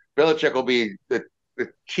coach, Belichick will be the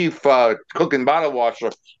chief cook and bottle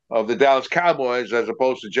washer of the Dallas Cowboys as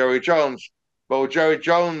opposed to Jerry Jones. But with Jerry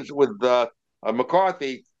Jones, with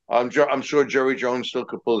McCarthy, I'm sure Jerry Jones still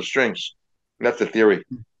could pull the strings. That's the theory.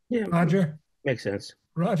 Yeah, Roger. Makes sense.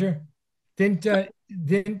 Roger, didn't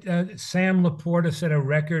Sam Laporta set a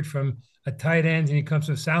record from a tight end, and he comes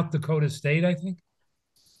from South Dakota State, I think?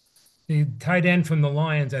 The tight end from the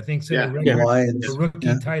Lions, I think, set a record for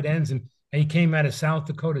rookie tight ends, and he came out of South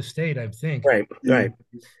Dakota State, I think. Right.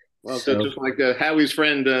 Well, so just like Howie's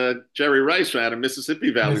friend Jerry Rice out of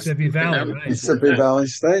Mississippi Valley. Mississippi Valley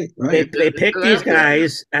State, right? They pick these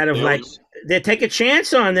guys out of they take a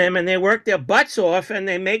chance on them and they work their butts off and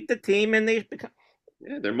they make the team and they become.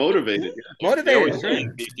 Yeah, they're motivated. Motivated. Right?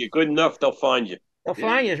 If you're good enough, they'll find you. They'll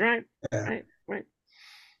find you, right? Yeah. Right.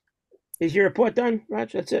 Is your report done,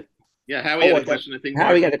 Roger? That's it. Yeah, Howie had a question. I think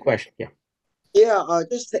Howie got a question. Yeah. Yeah,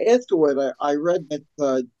 just to add to it, I read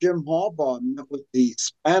that Jim Harbaugh met with the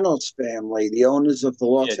Spanos family, the owners of the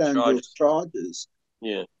Los Angeles Chargers.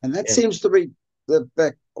 Yeah. And that seems to be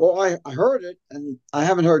I heard it, and I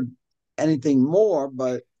haven't heard anything more,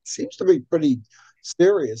 but it seems to be pretty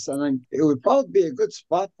serious. And it would probably be a good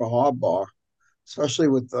spot for Harbaugh, especially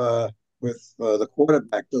with the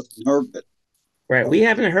quarterback, Justin Herbert. Right. We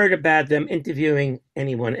haven't heard about them interviewing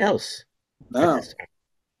anyone else. No.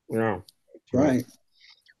 Right.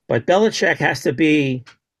 But Belichick has to be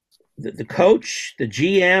the coach, the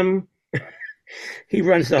GM. He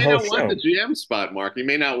runs the whole show. He may not want the GM spot, Mark. He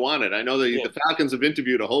may not want it. I know that the Falcons have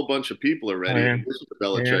interviewed a whole bunch of people already. This is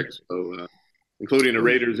Belichick, so, including the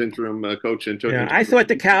Raiders interim coach. I thought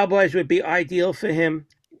the Cowboys would be ideal for him,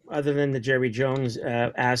 other than the Jerry Jones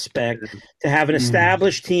aspect, to have an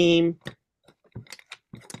established team.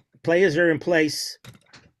 Players are in place.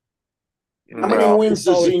 How many wins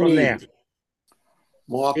does he need?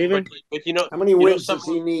 Mark, but how many wins does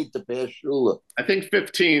he need to pass Shula? I think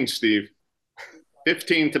 15, Steve.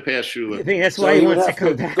 15 to pass Shula. I think that's why he wants to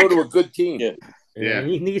come back. Go to a good team. Yeah.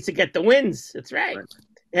 He needs to get the wins. That's right.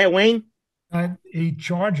 Yeah, Wayne? The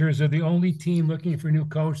Chargers are the only team looking for a new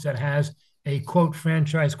coach that has a quote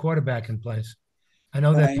franchise quarterback in place. I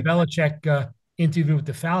know that Belichick interviewed with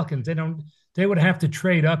the Falcons. They would have to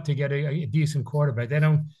trade up to get a decent quarterback. They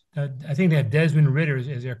don't. I think they have Desmond Ridder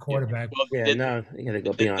as their quarterback. No, you got to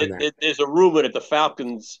go beyond that. There's a rumor that the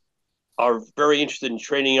Falcons are very interested in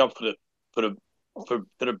training up for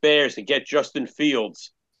the Bears to get Justin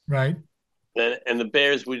Fields. Right. And the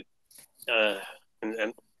Bears would,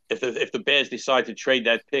 and if the Bears decide to trade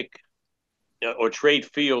that pick, or trade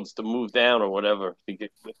Fields to move down or whatever,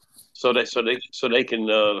 so they can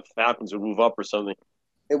the Falcons will move up or something.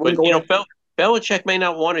 But Belichick may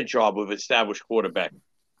not want a job with an established quarterback,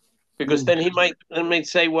 because then he might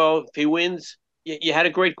say, well, if he wins, you had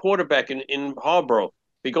a great quarterback in Harborough.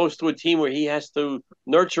 If he goes to a team where he has to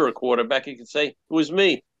nurture a quarterback, he can say, it was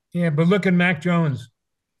me. Yeah, but look at Mac Jones.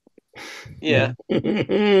 Yeah. I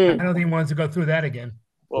don't think he wants to go through that again.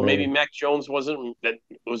 Well, maybe Mac Jones wasn't. That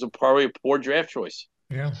was probably a poor draft choice.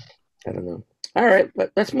 Yeah. I don't know. All right,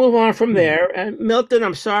 but let's move on from there. And Milton,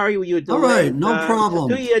 I'm sorry you delayed. All right, no problem.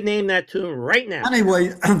 Do you name that tune right now?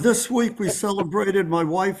 Anyway, this week we celebrated my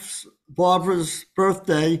wife's Barbara's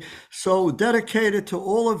birthday, so dedicated to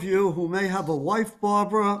all of you who may have a wife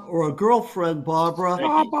Barbara or a girlfriend Barbara.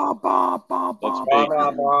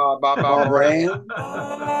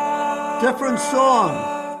 Different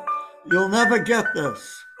song. You'll never get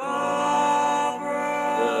this.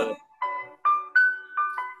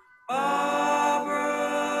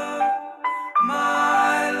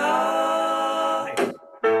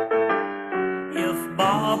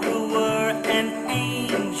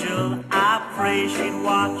 She'd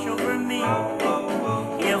watch over me.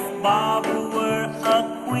 If Barbara were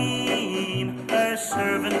a queen, her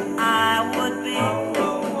servant I would be.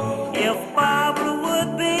 If Barbara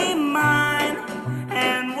would be mine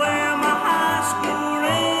and wear my high school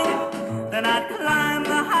ring, then I'd climb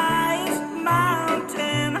the highest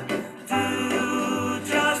mountain, do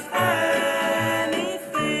just anything.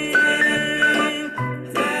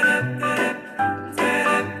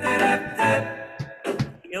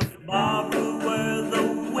 If Barbara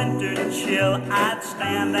chill, I'd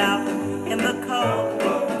stand out in the cold.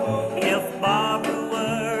 If Barbara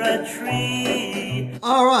were a tree.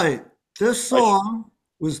 All right, this song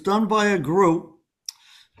was done by a group.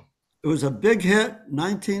 It was a big hit,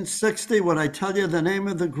 1960. When I tell you the name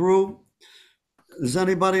of the group, does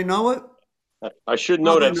anybody know it? I should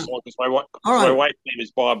know that song because my wife's name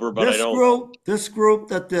is Barbara, but I don't. This group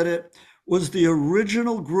that did it was the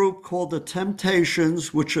original group called the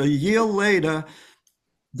Temptations, which a year later,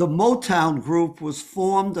 the Motown group was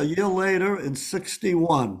formed a year later in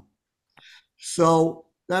 61. So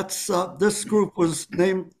that's this group was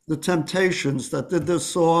named the Temptations that did this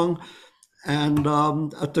song. And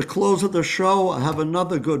at the close of the show, I have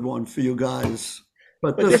another good one for you guys.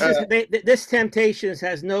 But this Temptations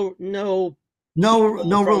has no,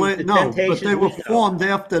 but they were formed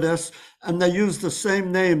after this, and they used the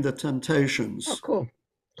same name, the Temptations. Oh, cool.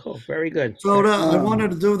 Cool, very good. So I wanted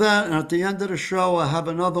to do that, and at the end of the show, I have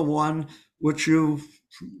another one which you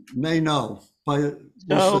may know.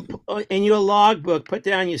 So, in your logbook, put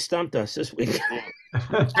down you stumped us this week.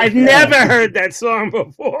 I've never heard that song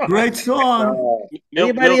before. Great song.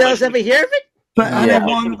 Anybody else ever hear of it? But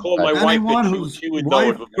anyone who's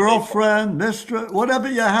wife, girlfriend, mistress, whatever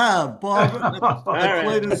you have, Barbara, I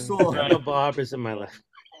played this song. No Barbara's in my life.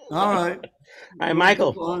 All right. All right,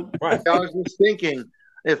 Michael. Right. I was just thinking,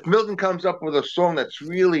 if Milton comes up with a song that's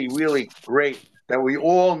really, really great, that we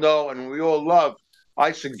all know and we all love,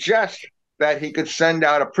 I suggest that he could send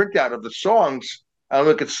out a printout of the songs and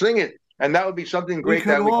we could sing it. And that would be something great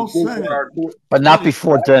that we could do for our... But not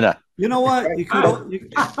before dinner. You know what? You could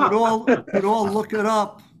all look it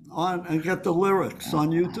up and get the lyrics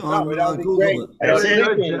on YouTube, on Google it.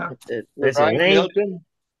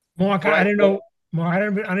 Mark, I don't know. Mark, I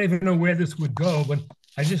don't even know where this would go, but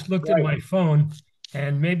I just looked at my phone.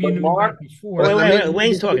 And maybe you knew that before. Wait,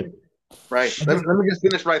 Wayne's talking. Right. Let me just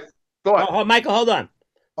finish my thought. Oh, Michael, hold on.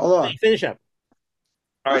 Finish up.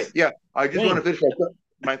 All right. Yeah. I just want to finish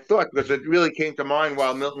my thought because it really came to mind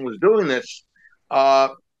while Milton was doing this.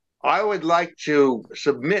 I would like to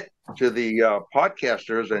submit to the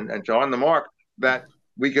podcasters and to On the Mark that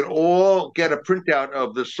we could all get a printout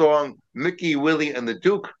of the song Mickey, Willie, and the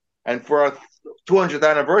Duke. And for our 200th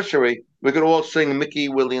anniversary, we could all sing Mickey,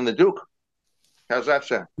 Willie, and the Duke. How's that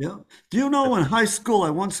sound? Yeah. Do you know in high school I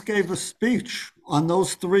once gave a speech on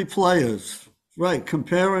those three players? Right,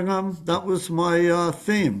 comparing them. That was my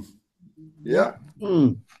theme. Yeah.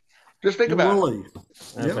 Just think about Willie.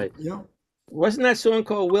 That's right. Yeah. Wasn't that song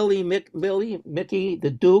called Mickey, the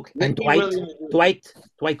Duke, and Dwight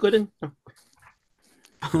Gooden?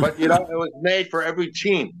 But it was made for every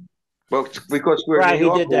team. Well, because we're right, New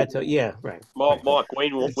York, he did that. So yeah, right. Mark,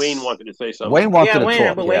 Wayne wanted to say something. Wayne wanted Yeah, to Wayne,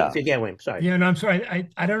 talk. but Wayne, sorry. Yeah, and I'm sorry.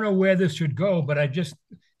 I don't know where this should go, but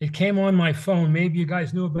it came on my phone. Maybe you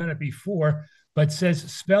guys knew about it before, but says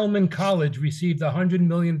Spelman College received $100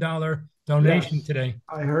 million donation today.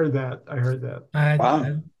 I heard that.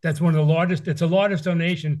 Wow. That's one of the largest. It's the largest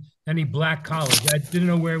donation any black college. I didn't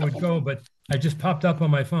know where it would go, but I just popped up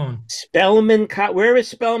on my phone. Spelman, where is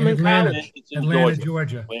Spelman College? It's in Atlanta,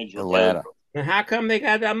 Georgia. Atlanta. And how come they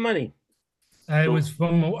got that money? It was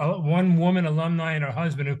from one woman alumni and her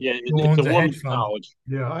husband who it's owns a a hedge woman's fund. college.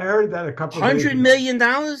 Yeah, I heard that a couple of days $100 ago. million?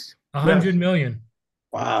 $100 million.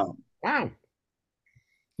 Wow. Wow.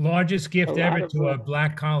 Largest gift A lot ever of, to a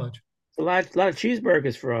black college. A lot of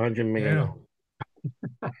cheeseburgers for $100 million. Yeah.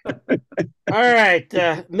 All right,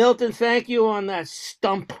 Milton, thank you on that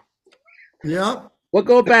stump. Yeah. We'll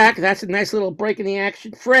go back. That's a nice little break in the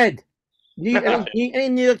action. Fred, any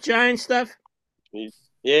New York Giants stuff?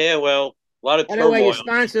 Yeah, well, a lot of By the way, you're turmoil.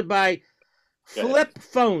 sponsored by Flip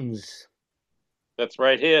Phones. That's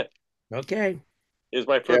right here. Okay. Here's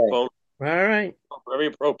my flip phone. All right. Very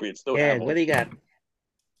appropriate. Still Yeah, have one. what do you got?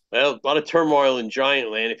 Well, a lot of turmoil in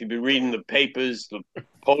Giant Land. If you've been reading the papers, the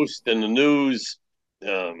Post, and the news,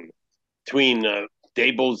 between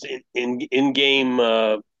Dable's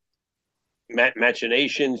in-game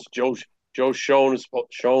machinations, Joe Schoen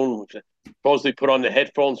supposedly put on the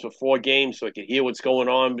headphones for 4 games so he could hear what's going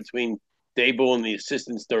on between Dable and the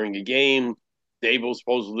assistants during a game. Dable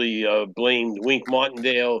supposedly blamed Wink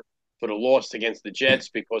Martindale for the loss against the Jets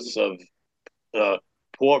because of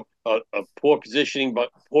poor positioning, but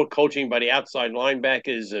poor coaching by the outside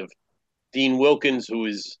linebackers of Dean Wilkins, who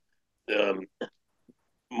is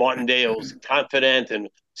Martindale's confidant, and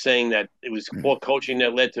saying that it was poor coaching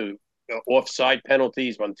that led to offside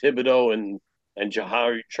penalties on Thibodeau and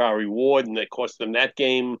Jahari Ward, and that cost them that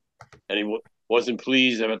game. And he wasn't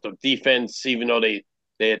pleased about the defense, even though they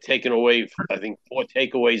had taken away, I think, 4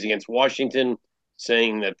 takeaways against Washington,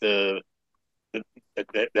 saying that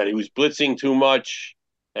that he was blitzing too much,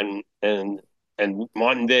 and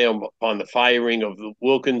Martindale, upon the firing of the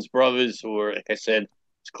Wilkins brothers, who were, like I said,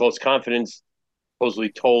 close confidence, supposedly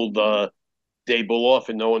told Dable off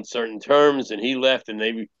in no uncertain terms, and he left, and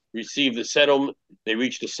they received the settlement. They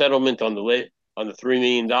reached a settlement on the $3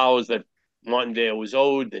 million that Martindale was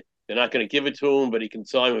owed. They're not going to give it to him, but he can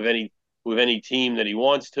sign with any team that he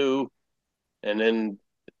wants to. And then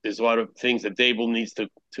there's a lot of things that Dable needs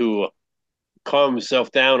to calm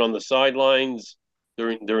himself down on the sidelines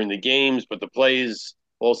during the games, but the players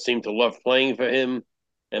all seem to love playing for him.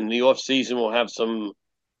 And the offseason will have some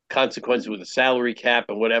consequences with the salary cap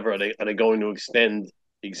and whatever. Are they going to extend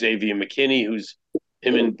Xavier McKinney, who's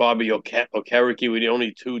him and Bobby Okereke were the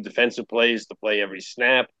only 2 defensive players to play every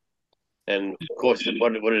snap? And of course,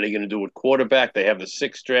 what are they going to do with quarterback? They have the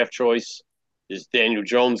 6th draft choice. Is Daniel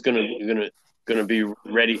Jones going to be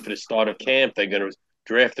ready for the start of camp? They're going to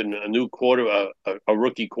draft a new a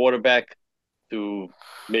rookie quarterback to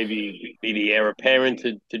maybe be the heir apparent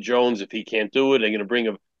to Jones if he can't do it. They're going to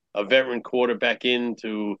bring a veteran quarterback in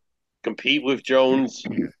to compete with Jones.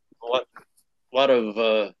 A lot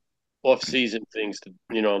of off-season things to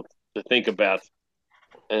think about,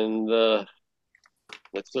 and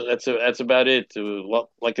that's about it.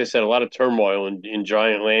 Like I said, a lot of turmoil in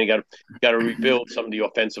Giant Land. Got to rebuild some of the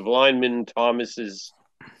offensive linemen. Thomas is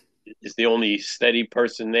the only steady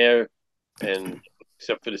person there, and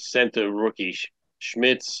except for the center rookie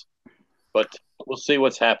Schmitz. But we'll see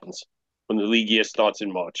what happens when the league year starts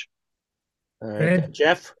in March.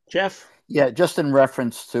 Jeff? Yeah, just in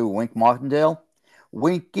reference to Wink Martindale,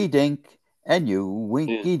 Winky Dink and you,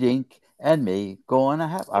 Winky Dink and me, gonna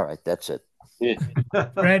have. All right, that's it. Yeah.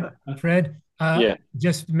 Fred,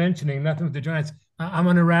 just mentioning, nothing with the Giants. I'm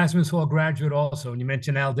an Erasmus Hall graduate also, and you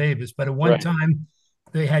mentioned Al Davis, but at one time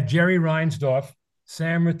they had Jerry Reinsdorf,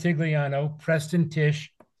 Sam Ratigliano, Preston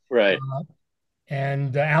Tisch, right,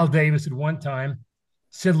 and Al Davis at one time.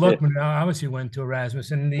 Sid Luckman obviously went to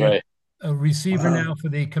Erasmus, and the receiver now for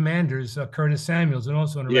the Commanders, Curtis Samuels, and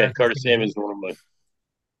also an Erasmus. Yeah, Curtis Samuels is one of my.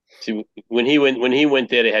 See, when he went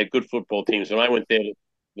there, they had good football teams. When I went there,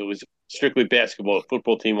 it was strictly basketball. The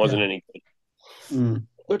football team wasn't any good.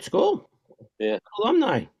 Good school. Yeah.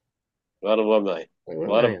 Alumni. A lot of alumni.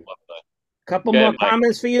 Couple more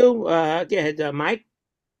comments for you. Go ahead, Mike.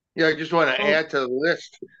 Yeah, I just want to add to the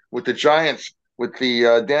list with the Giants, with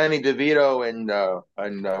the Danny DeVito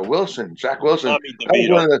and Wilson, Zach Wilson.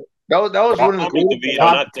 That was one of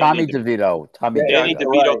the Tommy DeVito. Danny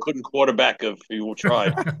DeVito couldn't quarterback if he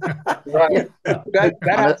tried. Right. That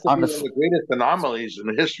has to be one of the greatest anomalies in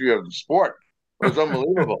the history of the sport. It was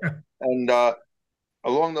unbelievable. And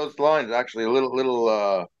along those lines, actually, a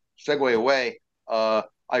little segue away. I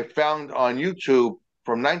found on YouTube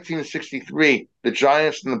from 1963 the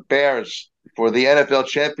Giants and the Bears for the NFL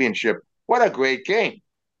championship. What a great game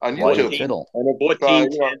on YouTube.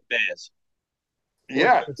 14-10 Bears.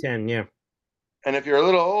 Yeah. 10, yeah. And if you're a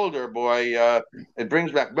little older, boy, it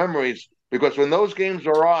brings back memories because when those games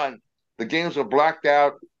are on, the games are blacked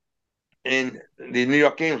out in the New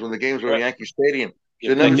York games when the games were in Yankee Stadium. So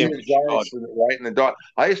you never see the Giants right in the dark.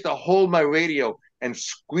 I used to hold my radio and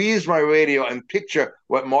squeeze my radio and picture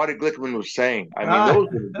what Marty Glickman was saying. I mean, those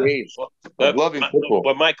were the days of loving football.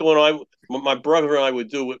 What Michael and I, what my brother and I would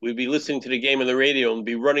do, we'd be listening to the game on the radio and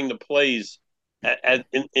be running the plays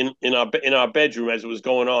in our bedroom as it was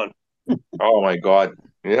going on. Oh my God!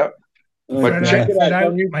 Yep. But check it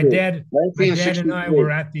out. My dad and I were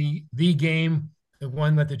at the game, the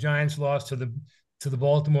one that the Giants lost to the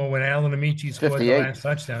Baltimore when Alan Amici scored the last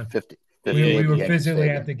touchdown. We were physically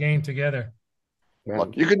at the game together.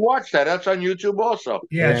 Right. You can watch that. That's on YouTube also.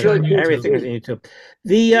 Yeah, it's on YouTube. Everything is on YouTube.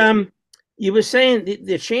 The you were saying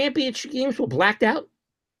the championship games were blacked out?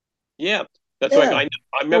 Yeah, that's right. I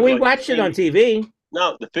remember. Well, we watched it on TV.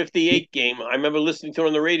 No, the 58 game. I remember listening to it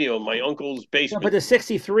on the radio in my uncle's basement. No, but the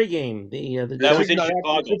 63 game, that was in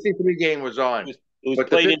Chicago. The 63 game was on. It was but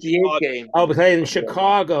played the 58 in Chicago. game. Oh, but played in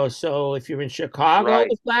Chicago. So if you're in Chicago, it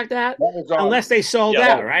was blacked out. Unless they sold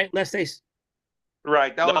out, right? Unless they.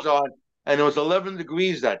 Right, that was on, and it was 11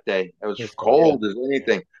 degrees that day. It was cold as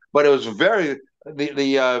anything, but it was very.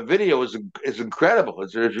 The video is incredible.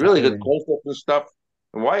 It's really good close-ups and stuff.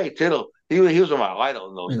 And Y.A. Tittle, he was my idol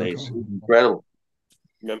in those days. He was incredible.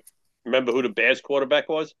 Remember who the Bears quarterback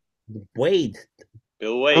was? Wade.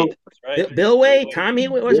 Bill Wade. That's right. Bill Wade. Tommy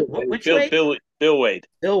was which Wade? Bill Wade.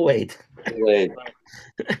 Bill Wade.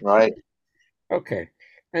 Right. Okay.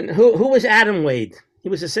 And who was Adam Wade? He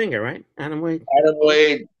was a singer, right? Adam Wade. Adam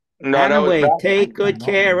Wade. No, Adam Wade. Take good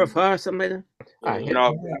care of her. Somebody.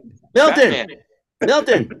 Milton.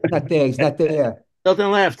 Milton. Not there. He's not there.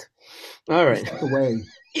 Milton left. All right. Away.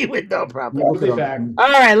 He would no problem. We'll be back.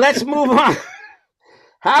 All right. Let's move on.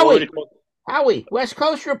 Howie, West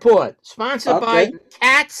Coast Report, sponsored by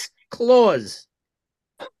Cat's Claws.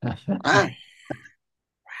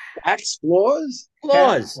 Cat's Claws?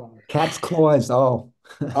 Claws. Cat's Claws. Oh.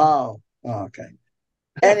 Okay.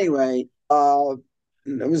 Anyway, it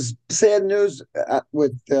was sad news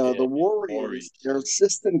with the Warriors. Their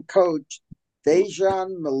assistant coach,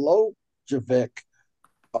 Dejan Milojevic,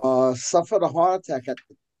 suffered a heart attack at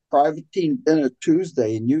the private team dinner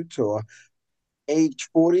Tuesday in Utah. Age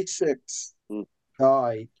 46,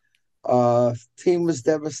 died. Team was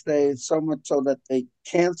devastated, so much so that they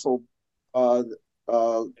canceled last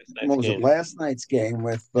night's game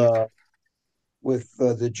with the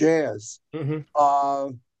Jazz. Mm-hmm.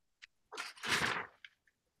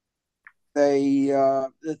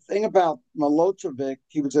 The thing about Milojevic,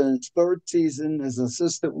 he was in his third season as an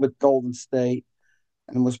assistant with Golden State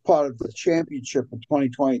and was part of the championship in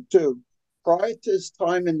 2022. Prior to his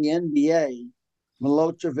time in the NBA,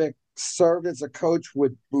 Milojevic served as a coach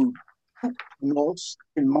with Budućnost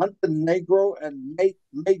in Montenegro and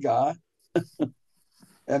Mega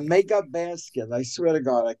and Mega Basket. I swear to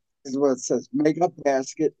God, is what it says. Mega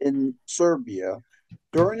Basket in Serbia.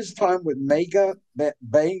 During his time with Mega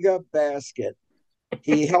Basket,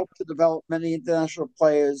 he helped to develop many international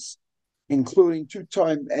players, including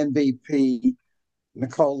two-time MVP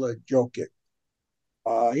Nikola Jokic.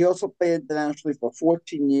 He also played internationally for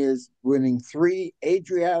 14 years, winning 3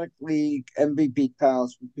 Adriatic League MVP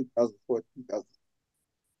titles from 2004 to 2000.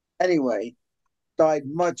 Anyway, died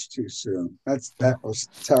much too soon. That was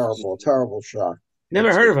terrible shock.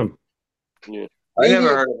 Never heard of him. Yeah. I never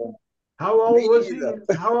heard of him. How old was he?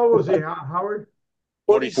 How old was he, Howard?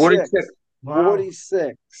 46. Wow.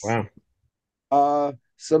 46. Wow.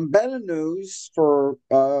 Some better news for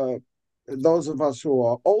those of us who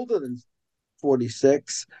are older than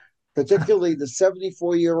 46, particularly the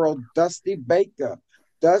 74-year-old Dusty Baker.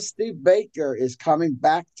 Dusty Baker is coming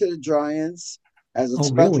back to the Giants as a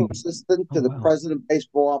special assistant to the president of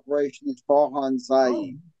baseball operations, Farhan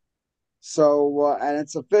Zaid. So, and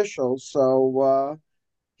it's official. So,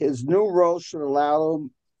 his new role should allow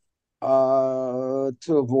him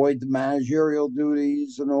to avoid the managerial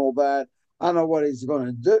duties and all that. I don't know what he's going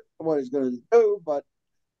to do, but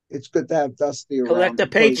it's good to have Dusty around. Collect a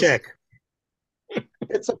paycheck.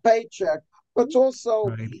 It's a paycheck, but it's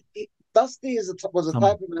also Dusty was a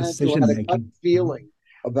type of manager who had a gut feeling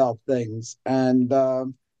about things, and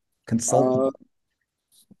consultant.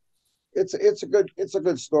 It's a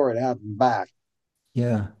good story to have him back.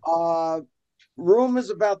 Yeah. rumors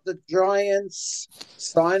about the Giants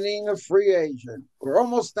signing a free agent. We're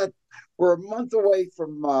we're a month away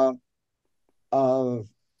from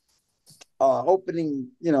opening,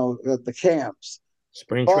 the camps.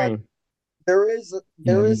 Spring But training. there is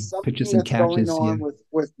something pitches and that's going catches, on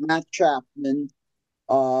with Matt Chapman,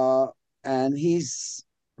 and he's,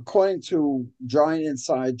 according to Giant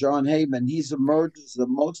Inside John Heyman, he's emerged as the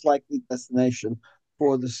most likely destination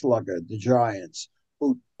for the slugger, the Giants,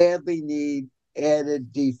 who badly need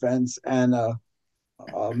added defense and a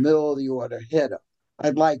middle of the order hitter.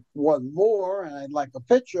 I'd like one more, and I'd like a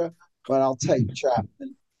pitcher, but I'll take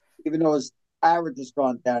Chapman, even though his average has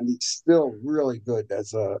gone down. He's still really good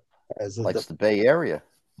as a Likes the Bay Area.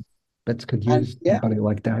 Betts could use somebody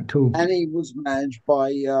like that too. And he was managed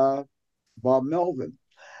by Bob Melvin.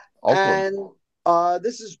 Oakland. And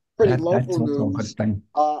this is pretty That's local also a good news. thing.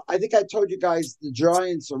 I think I told you guys the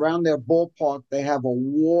Giants, around their ballpark, they have a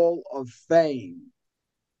wall of fame.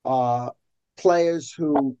 Players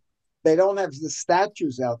who, they don't have the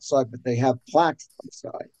statues outside, but they have plaques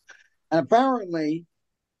outside. And apparently,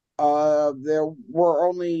 there were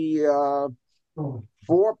only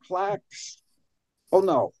 4 plaques. Oh,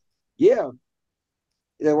 no. Yeah.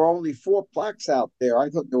 There were only 4 plaques out there. I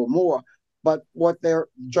thought there were more. But what their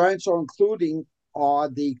Giants are including are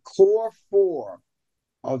the core 4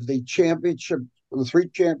 of the championship, the 3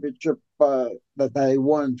 championship that they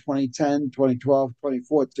won in 2010, 2012,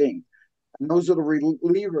 2014. And those are the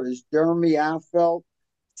relievers: Jeremy Affeldt,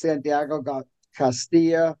 Santiago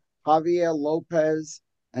Castilla, Javier Lopez,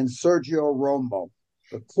 and Sergio Romo.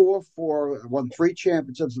 The core 4 won 3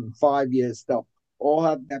 championships in 5 years. They'll all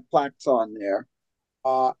have their plaques on there.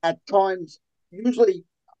 At times, usually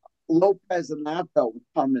Lopez and Affeldt would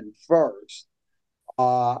come in first,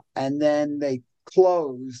 and then they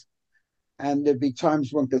close. And there'd be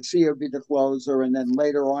times when Casilla would be the closer, and then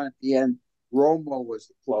later on at the end, Romo was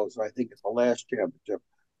the closer, I think, at the last championship.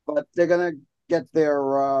 But they're going to get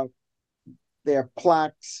their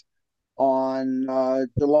plaques on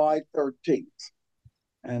July 13th.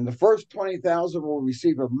 And the first 20,000 will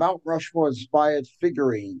receive a Mount Rushmore-inspired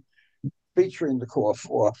figurine featuring the core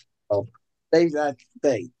 4. So save that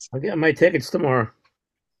date. I'll get my tickets tomorrow.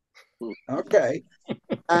 Okay.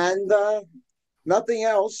 And nothing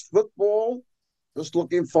else. Football, just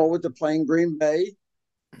looking forward to playing Green Bay.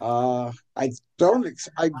 I'd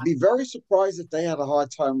be very surprised if they had a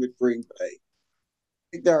hard time with Green Bay.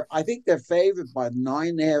 I think they're favored by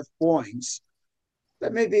 9.5 points.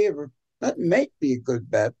 That may be a good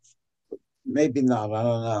bet. Maybe not. I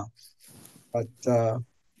don't know. But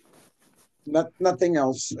nothing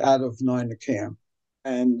else out of 9 camp.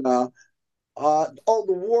 And the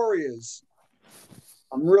Warriors.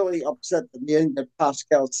 I'm really upset that they didn't get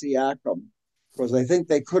Pascal Siakam, because I think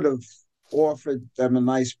they could have offered them a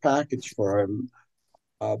nice package for him.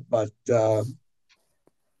 But he'll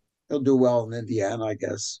do well in Indiana, I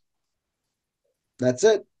guess. That's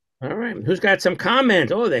it. All right. Who's got some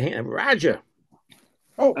comment? Oh, Roger.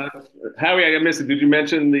 Oh, Howie, I missed it. Did you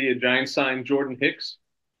mention the Giants signed Jordan Hicks?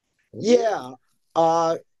 Yeah.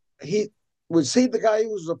 He was the guy who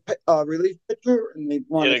was a relief pitcher, and they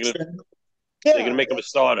wanted to extend him? They're going to make him a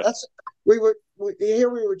starter. We were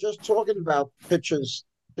just talking about pitching,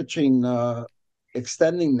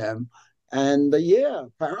 extending them, and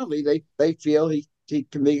apparently they feel he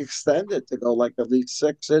can be extended to go like at least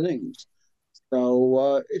 6 innings.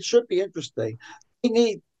 So it should be interesting.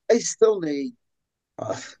 They still need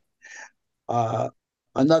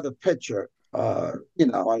another pitcher. I'd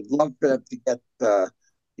love for them to get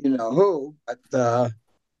who, but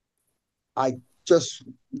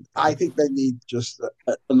I think they need just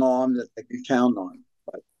an arm that they can count on.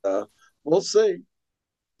 But we'll see.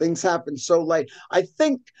 Things happen so late. I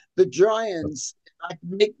think the Giants, I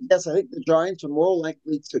think the Giants are more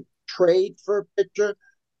likely to trade for a pitcher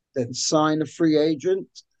than sign a free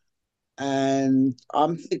agent. And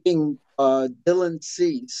I'm thinking Dylan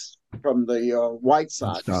Cease from the White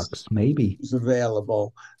Sox maybe is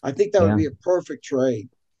available. I think that would be a perfect trade.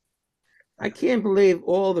 I can't believe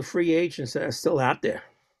all the free agents that are still out there.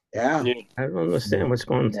 Yeah. I don't understand what's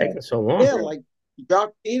taking so long. Yeah, like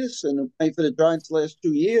Jock Peterson, who played for the Giants the last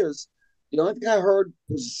 2 years. The only thing I heard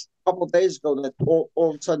was a couple of days ago that all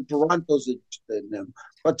of a sudden Toronto's interested in him.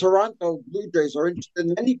 But Toronto Blue Jays are interested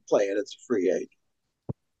in any player that's a free agent.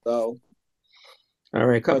 So, all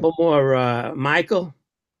right, a couple more. Michael?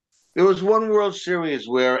 There was one World Series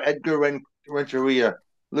where Edgar Renteria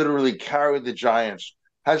literally carried the Giants.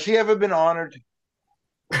 Has he ever been honored,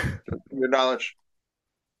 to your knowledge?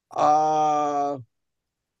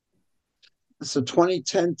 It's a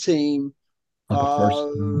 2010 team.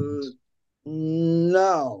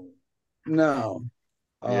 No. No.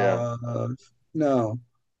 Yeah. No.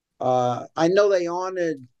 I know they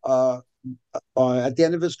honored at the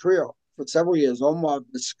end of his career for several years, Omar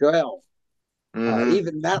Vizquel.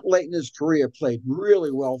 Even that late in his career, played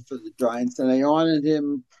really well for the Giants, and they honored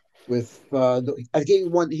him with I think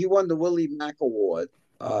he won the Willie Mack Award,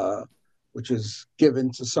 which is given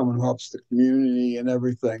to someone who helps the community and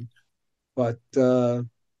everything. But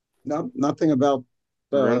nothing about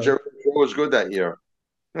Renteria was good that year.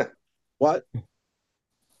 What?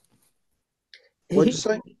 What'd you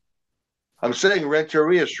say? I'm saying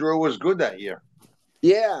Renteria sure was good that year.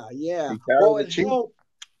 Yeah. Well, it helped.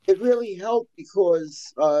 It really helped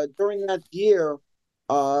because during that year,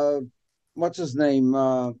 what's his name?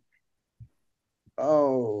 I'm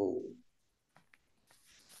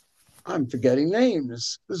forgetting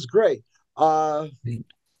names. This is great. Who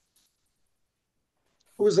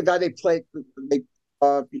was the guy they played? They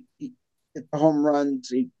he hit the home runs.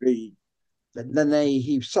 He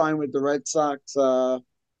signed with the Red Sox. Kung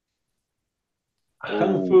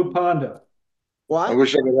Fu Panda. What? I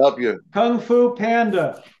wish I could help you. Kung Fu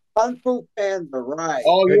Panda. Kung Fu Panda, right.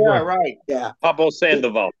 Oh, yeah, right. Yeah. Pablo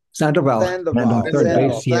Sandoval. Sandoval. Third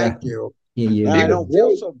base, yeah. Thank you. Yeah. I don't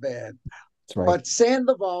feel so bad. That's right. But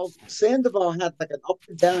Sandoval had like an up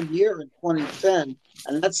and down year in 2010,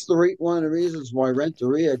 and that's one of the reasons why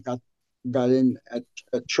Renteria got in at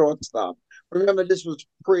shortstop. Remember, this was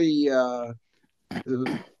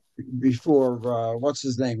before what's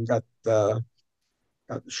his name got the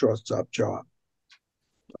shortstop job.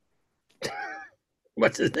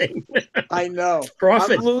 What's his name? I know.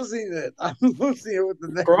 Crawford. I'm losing it with the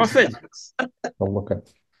name. Crawford. I'll look at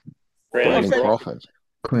Brandon Crawford.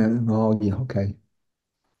 Oh, yeah, okay.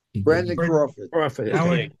 Brandon Crawford.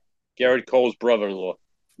 Howard. Garrett Cole's brother-in-law.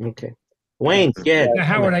 Okay. Wayne, yeah. Now,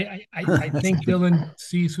 Howard, I think Dylan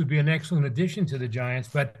Cease would be an excellent addition to the Giants,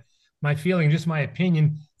 but my feeling, just my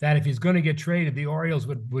opinion, that if he's going to get traded, the Orioles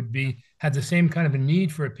would have the same kind of a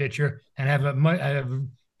need for a pitcher and have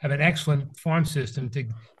an excellent farm system to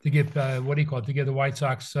give to give the White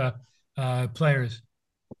Sox players.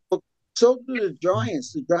 So do the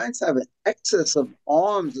Giants. The Giants have an excess of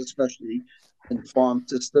arms, especially in farm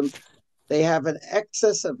system. They have an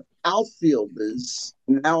excess of outfielders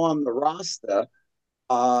now on the roster,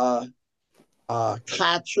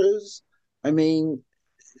 catchers. I mean,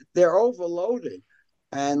 they're overloaded.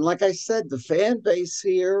 And like I said, the fan base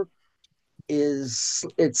here it's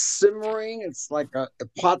simmering. It's like a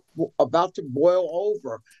pot about to boil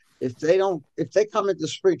over. If they come into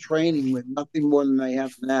spring training with nothing more than they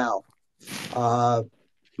have now,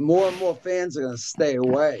 more and more fans are going to stay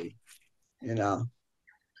away,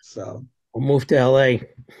 so we'll move to LA.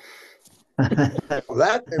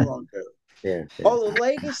 That they won't do. Yeah. Oh,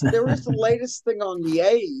 there is the latest thing on the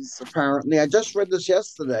A's, apparently. I just read this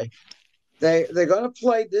yesterday. They're going to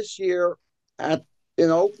play this year in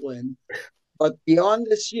Oakland, but beyond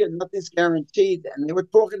this year, nothing's guaranteed. And they were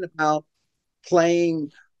talking about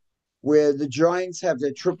playing where the Giants have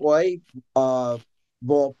their AAA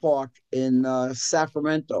ballpark in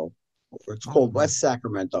Sacramento. It's called West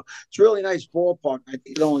Sacramento. It's a really nice ballpark. I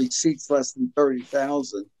think it only seats less than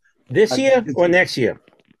 30,000. This year or next year?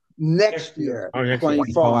 Next year,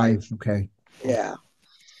 25. Okay. Yeah.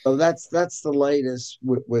 So that's the latest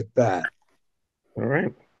with that. All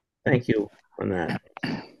right. Thank you on that.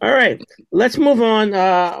 All right. Let's move on.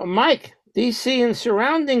 Mike, DC and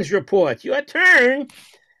surroundings report. Your turn.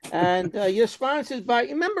 And you're sponsored by, you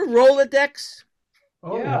remember Rolodex?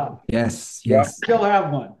 Oh, yeah. Yes. Still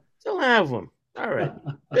have one. Still have one. All right.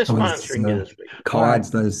 They're sponsoring you this week.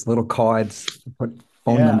 Cards, those little cards, put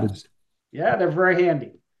phone numbers. Yeah, they're very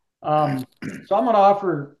handy. So I'm going to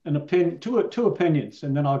offer an opinion, two opinions,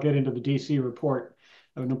 and then I'll get into the DC report.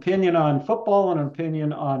 An opinion on football and an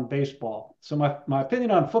opinion on baseball. So my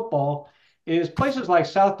opinion on football is places like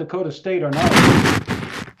South Dakota State are not.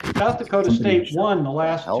 South Dakota State won the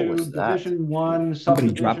last two Division I,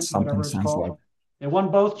 subdivision, whatever it's called. Like. They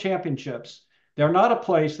won both championships. They're not a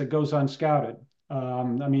place that goes unscouted. I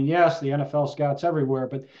mean, yes, the NFL scouts everywhere,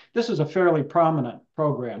 but this is a fairly prominent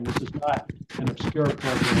program. This is not an obscure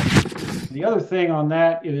program. The other thing on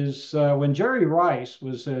that is when Jerry Rice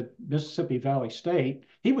was at Mississippi Valley State,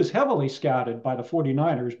 he was heavily scouted by the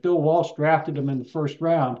 49ers. Bill Walsh drafted him in the first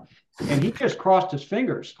round, and he just crossed his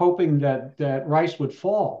fingers, hoping that Rice would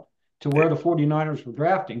fall to where the 49ers were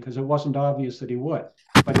drafting, because it wasn't obvious that he would,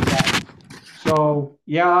 but he had. So,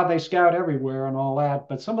 yeah, they scout everywhere and all that,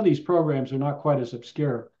 but some of these programs are not quite as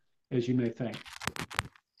obscure as you may think.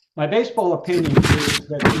 My baseball opinion is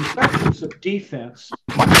that the effectiveness of defense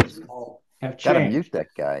have changed. Gotta mute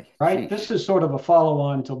that guy. Right? Jeez. This is sort of a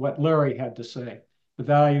follow-on to what Larry had to say. the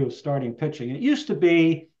value of starting pitching. It used to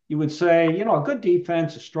be, you would say, a good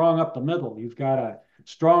defense is strong up the middle. You've got a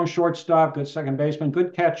strong shortstop, good second baseman,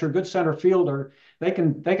 good catcher, good center fielder. They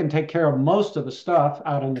can take care of most of the stuff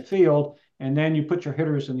out in the field, and then you put your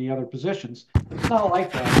hitters in the other positions. It's not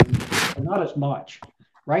like that, not as much,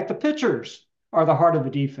 right? The pitchers are the heart of the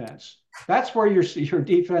defense. That's where your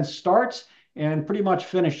defense starts and pretty much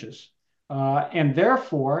finishes. And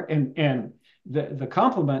therefore, and the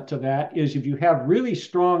complement to that is if you have really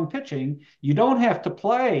strong pitching, you don't have to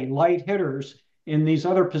play light hitters in these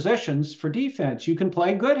other positions for defense. You can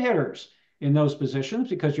play good hitters in those positions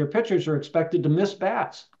because your pitchers are expected to miss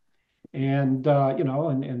bats and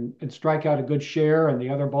and strike out a good share, and the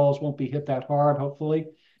other balls won't be hit that hard, hopefully,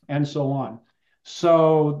 and so on.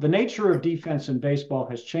 So the nature of defense in baseball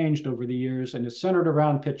has changed over the years, and it's centered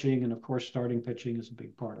around pitching, and of course, starting pitching is a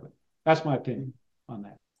big part of it. That's my opinion on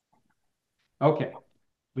that. Okay,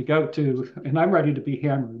 we go to, and I'm ready to be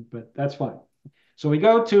hammered, but that's fine. So we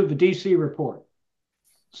go to the DC report.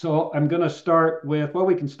 So I'm going to start with,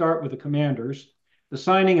 we can start with the Commanders. The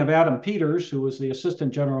signing of Adam Peters, who was the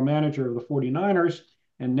assistant general manager of the 49ers,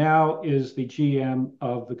 and now is the GM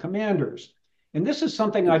of the Commanders. And this is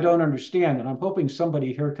something I don't understand, and I'm hoping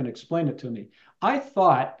somebody here can explain it to me. I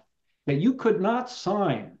thought that you could not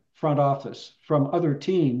sign front office from other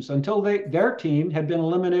teams until their team had been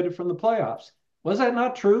eliminated from the playoffs. Was that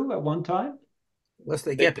not true at one time? Unless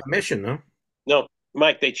they get permission, no? No,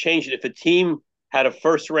 Mike, they changed it. If a team had a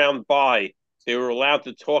first-round bye, they were allowed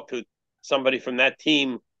to talk to somebody from that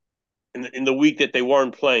team in the week that they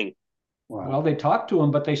weren't playing. Wow. Well, they talked to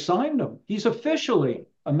him, but they signed him. He's officially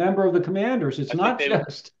a member of the Commanders. It's not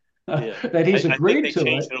just that he's agreed to it. I think they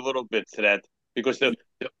changed it a little bit to that because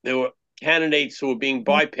there were candidates who were being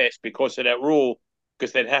bypassed because of that rule,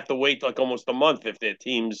 because they'd have to wait like almost a month if their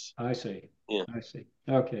teams. I see. Yeah. I see.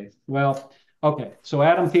 Okay. Well, okay. So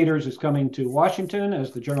Adam Peters is coming to Washington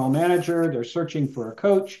as the general manager. They're searching for a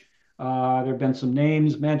coach. There have been some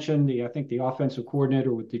names mentioned. I think the offensive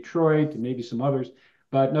coordinator with Detroit and maybe some others,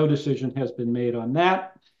 but no decision has been made on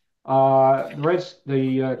that.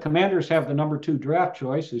 The Commanders have the number 2 draft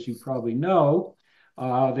choice, as you probably know.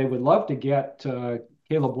 They would love to get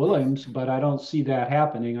Caleb Williams, but I don't see that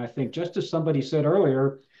happening. I think, just as somebody said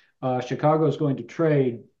earlier, Chicago is going to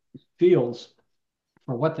trade Fields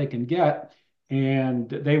for what they can get, and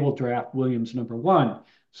they will draft Williams number 1.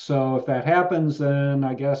 So if that happens, then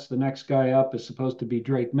I guess the next guy up is supposed to be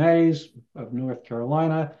Drake Mays of North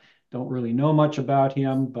Carolina. Don't really know much about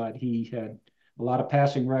him, but he had a lot of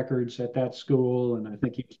passing records at that school, and I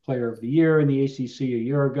think he was player of the year in the ACC a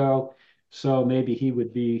year ago. So maybe he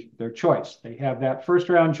would be their choice. They have that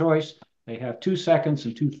first-round choice. They have 2 seconds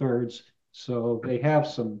and 2 thirds. So they have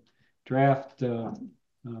some draft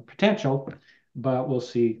potential, but we'll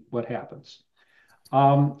see what happens.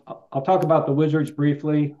 I'll talk about the Wizards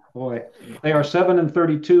briefly. Boy, they are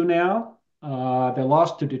 7-32 now. They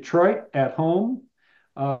lost to Detroit at home.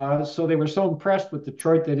 So they were so impressed with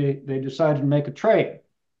Detroit that they decided to make a trade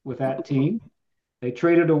with that team. They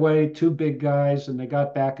traded away 2 big guys, and they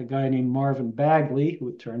got back a guy named Marvin Bagley, who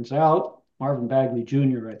it turns out, Marvin Bagley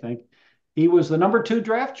Jr., I think. He was the number 2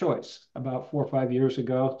 draft choice about 4 or 5 years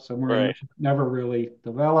ago, somewhere Right. Never really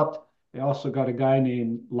developed. They also got a guy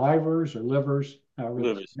named Livers, however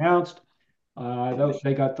it's pronounced.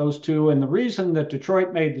 They got those 2. And the reason that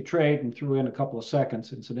Detroit made the trade and threw in a couple of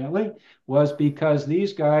seconds, incidentally, was because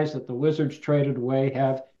these guys that the Wizards traded away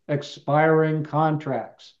have expiring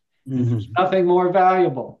contracts. Mm-hmm. There's nothing more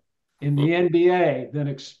valuable in the NBA than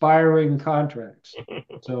expiring contracts.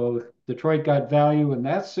 So Detroit got value in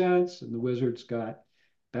that sense, and the Wizards got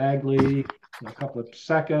Bagley, a couple of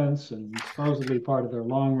seconds, and supposedly part of their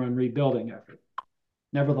long-run rebuilding effort.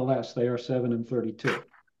 Nevertheless, they are 7-32.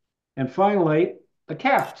 And finally, the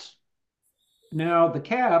Caps. Now, the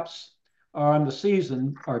Caps on the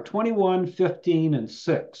season are 21, 15, and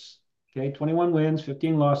 6. Okay, 21 wins,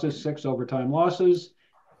 15 losses, 6 overtime losses.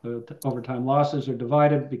 The overtime losses are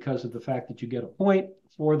divided because of the fact that you get a point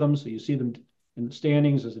for them, so you see them in the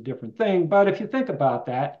standings as a different thing. But if you think about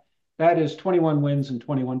that, that is 21 wins and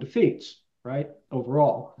 21 defeats, right,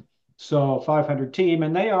 overall. So 500 team,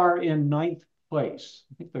 and they are in 9th place.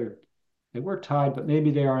 I think they were tied, but maybe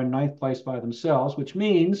they are in 9th place by themselves, which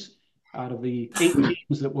means out of the 8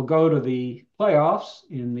 teams that will go to the playoffs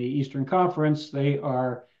in the Eastern Conference, they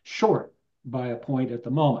are short by a point at the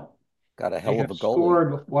moment. Got a hell of a goal.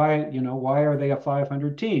 Scored, why are they a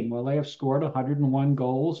 500 team? Well, they have scored 101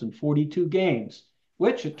 goals in 42 games,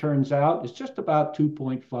 which it turns out is just about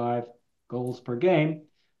 2.5 goals per game.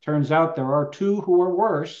 Turns out there are 2 who are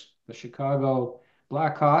worse, the Chicago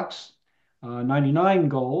Blackhawks, 99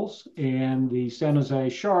 goals, and the San Jose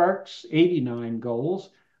Sharks, 89 goals,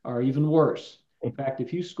 are even worse. In fact,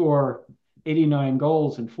 if you score 89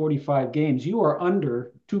 goals in 45 games, you are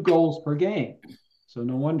under 2 goals per game. So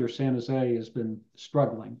no wonder San Jose has been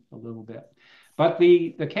struggling a little bit. But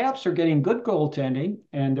the Caps are getting good goaltending,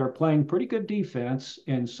 and they're playing pretty good defense,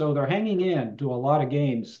 and so they're hanging in to a lot of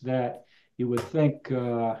games that you would think,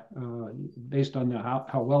 based on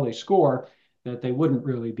how well they score, that they wouldn't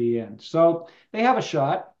really be in. So they have a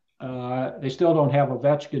shot. They still don't have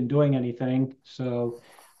Ovechkin doing anything, so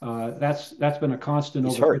that's been a constant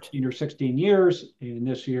over 15 or 16 years, and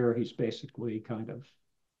this year he's basically kind of.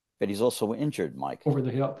 But he's also injured, Mike. Over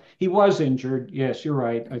the hill. He was injured. Yes, you're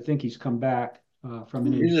right. I think he's come back from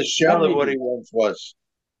an injury. He's a shell of what he once was.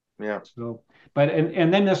 Yeah. So, but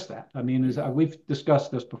and they missed that. I mean, as we've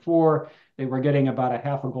discussed this before, they were getting about a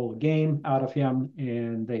half a goal a game out of him,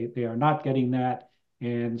 and they are not getting that,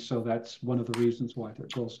 and so that's one of the reasons why their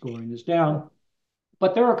goal scoring is down.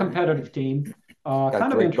 But they're a competitive team.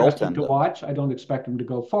 Kind of interesting to watch. I don't expect them to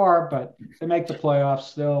go far, but they make the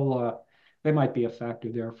playoffs. They might be a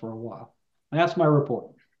factor there for a while. And that's my report.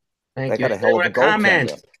 Thank you. A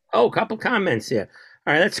comment. Oh, a couple comments here.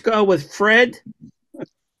 All right, let's go with Fred.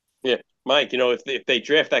 Yeah, Mike, if they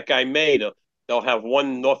draft that guy May, they'll have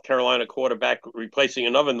one North Carolina quarterback replacing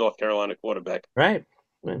another North Carolina quarterback. Right.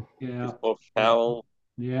 Yeah. Howell.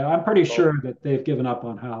 Yeah, I'm pretty sure that they've given up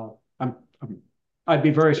on Howell. I'd be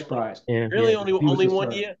very surprised. Yeah. Really? Only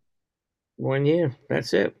 1 year? 1 year.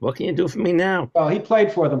 That's it. What can you do for me now? Well, he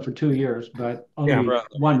played for them for 2 years, but only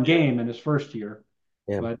one game in his first year.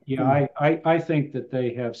 Yeah. But yeah, I think that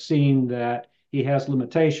they have seen that he has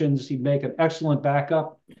limitations. He'd make an excellent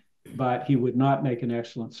backup, but he would not make an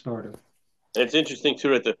excellent starter. And it's interesting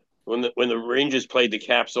too that when the Rangers played the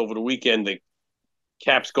Caps over the weekend, the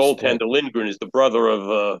Caps goaltender Lindgren is the brother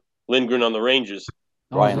of Lindgren on the Rangers.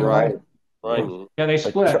 Right. Yeah, they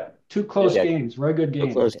split. 2 close games, very good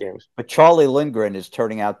games. Close games. But Charlie Lindgren is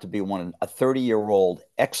turning out to be a 30-year-old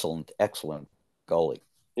excellent goalie.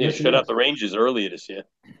 Yeah, he shut out the Rangers earlier this year.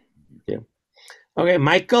 Yeah. Okay,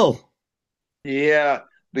 Michael. Yeah,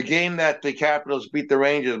 the game that the Capitals beat the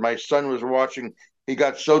Rangers, my son was watching. He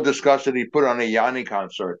got so disgusted he put on a Yanni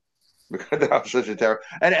concert because that was such a terror.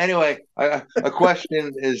 And anyway, a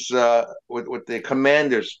question is with the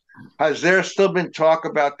Commanders. Has there still been talk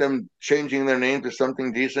about them changing their name to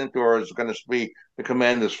something decent, or is it going to be the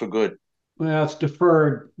Commanders for good? Well, it's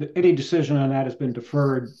deferred. Any decision on that has been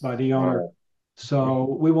deferred by the owner.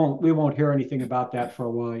 So we won't hear anything about that for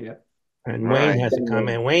a while yet. And Wayne has a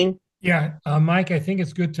comment. Wayne? Yeah, Mike, I think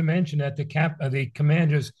it's good to mention that the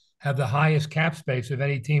Commanders have the highest cap space of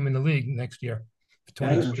any team in the league next year.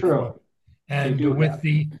 That is true. And with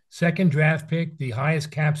the second draft pick, the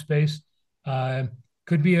highest cap space,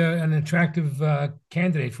 could be an attractive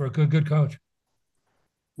candidate for a good coach.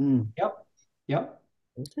 Yep. Okay.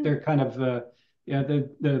 They're kind of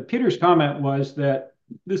the Peters comment was that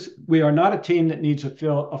we are not a team that needs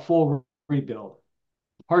a full rebuild.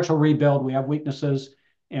 Partial rebuild, we have weaknesses.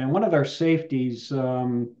 And one of their safeties,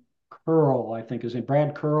 Curl, I think,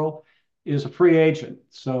 Brad Curl, is a free agent.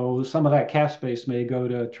 So some of that cap space may go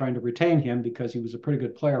to trying to retain him because he was a pretty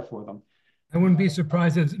good player for them. I wouldn't be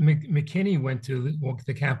surprised if McKinney went to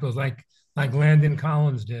the Capitals like Landon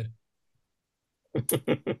Collins did.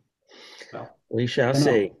 We shall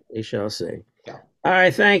see. We shall see. Yeah. All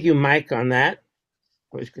right. Thank you, Mike, on that.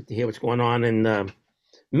 Always good to hear what's going on in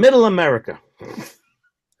Middle America.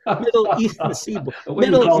 Middle Eastern Seaboard.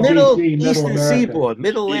 Middle Eastern Seaboard.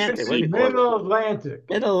 Middle Atlantic. Middle Atlantic.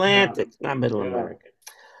 Middle Atlantic, not Middle America.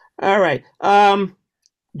 All right.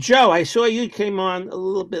 Joe, I saw you came on a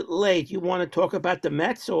little bit late. You want to talk about the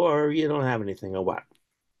Mets, or you don't have anything, or what?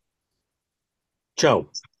 Joe.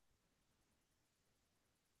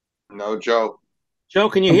 No, Joe. Joe,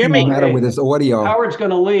 can you hear me? What's the matter with his audio? Howard's going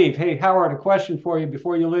to leave. Hey, Howard, a question for you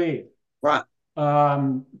before you leave. Right.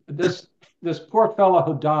 This poor fella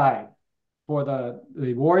who died for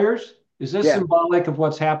the Warriors, is this symbolic of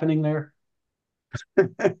what's happening there?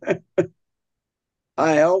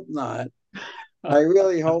 I hope not. I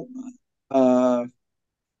really hope not.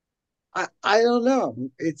 I don't know.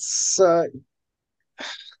 It's I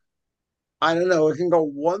don't know. It can go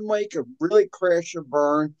one way, it could really crash or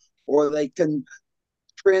burn, or they can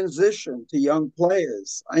transition to young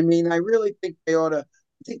players. I mean, I really think they ought to.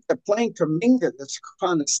 I think they're playing Kaminga that's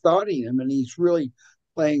kind of starting him, and he's really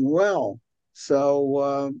playing well.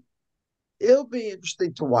 So it'll be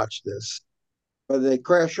interesting to watch this, whether they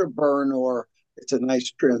crash or burn, or it's a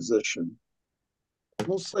nice transition.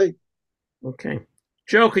 We'll see. Okay.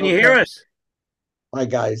 Joe, can you hear us? Hi,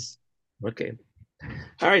 guys. Okay.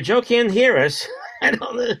 All right, Joe can't hear us. I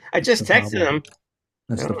don't know. I just texted him.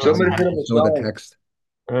 That's the Somebody problem. put him Know the aside. text.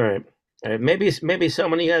 All right. Maybe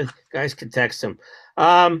some of you guys could text him.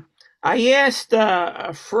 I asked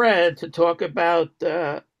Fred to talk about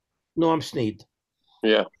Norm Snead.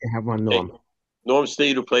 Yeah. I have one Norm. Hey, Norm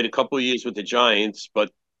Snead, who played a couple of years with the Giants,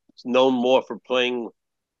 but is known more for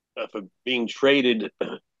being traded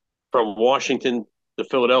from Washington to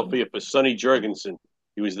Philadelphia for Sonny Jurgensen.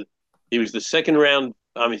 He was the second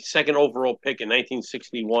overall pick in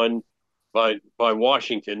 1961 by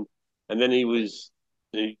Washington, and then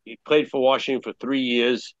he played for Washington for 3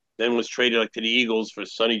 years, then was traded to the Eagles for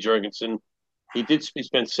Sonny Jurgensen. He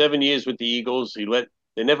spent 7 years with the Eagles.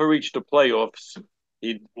 They never reached the playoffs.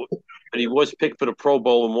 But he was picked for the Pro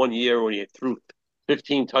Bowl in 1 year when he threw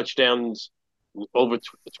 15 touchdowns, over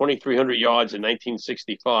 2,300 yards in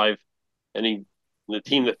 1965, and the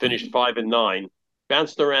team that finished 5-9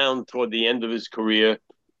 bounced around toward the end of his career.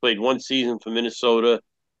 Played 1 season for Minnesota,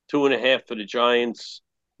 2.5 for the Giants,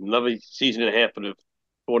 another season and a half for the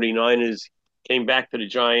 49ers. Came back to the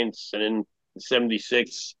Giants, and in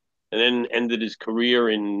 '76, and then ended his career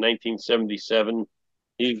in 1977.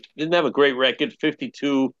 He didn't have a great record,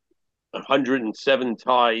 52, 107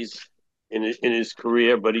 ties in his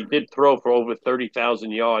career, but he did throw for over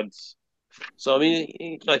 30,000 yards. So I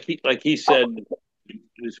mean, like he said in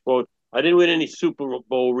his quote, "I didn't win any Super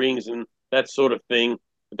Bowl rings and that sort of thing,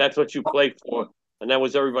 but that's what you play for, and that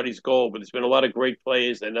was everybody's goal." But there's been a lot of great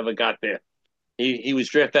players that never got there. He was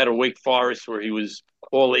drafted out of Wake Forest, where he was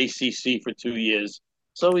all ACC for 2 years.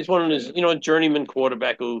 So he's one of his, a journeyman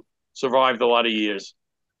quarterback who survived a lot of years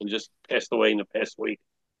and just passed away in the past week.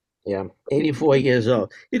 Yeah, 84 years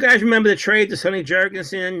old. You guys remember the trade, the Sonny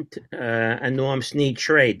Jurgensen and Norm Snead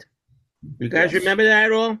trade? You guys remember that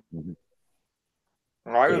at all?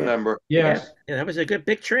 I remember. Yes. Yeah, that was a good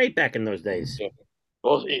big trade back in those days. Yeah.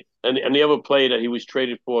 Well, and the other player that he was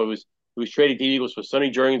traded for he was traded to the Eagles for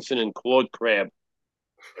Sonny Jurgensen and Claude Crabb.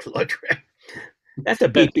 Claude Crabb. That's a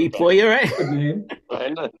beep for you, right?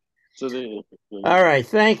 All right,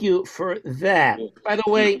 thank you for that. Yeah. By the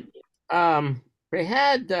way, we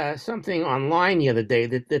had something online the other day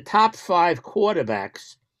that the top 5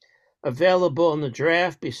 quarterbacks available in the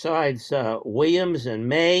draft besides Williams and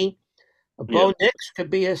May. Bo Nix could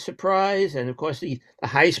be a surprise, and of course the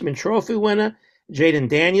Heisman Trophy winner, Jaden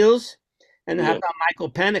Daniels, and how about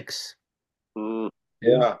Michael Penix?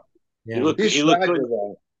 Yeah. He looked good.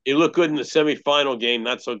 He looked good in the semifinal game,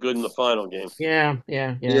 not so good in the final game. Yeah.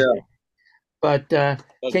 But can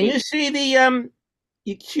you see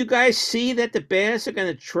you guys see that the Bears are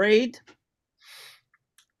going to trade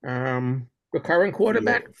the current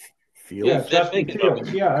quarterback? Yeah, Justin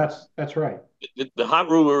Fields. Yeah, that's right. The hot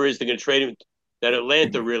rumor is they're going to trade him. That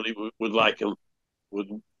Atlanta really would like him.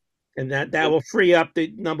 And that will free up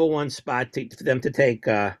the number 1 spot for them to take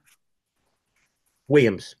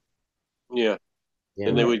Williams. Yeah.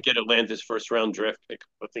 And they would get Atlanta's first round draft pick.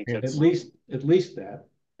 I think that's at least that.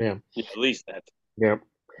 Yeah, at least that. Yeah.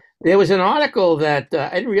 There was an article that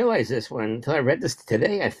I didn't realize this one until I read this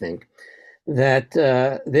today, I think, that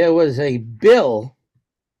there was a bill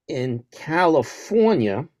in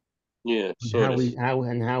California. Yeah,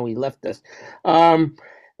 how he left us.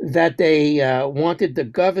 That they wanted the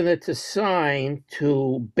governor to sign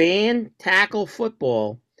to ban tackle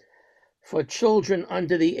football for children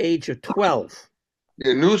under the age of 12.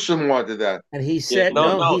 Yeah, Newsom wanted that, and he said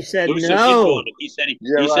no. He said Newsom no. He said he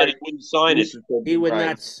wouldn't sign it. He would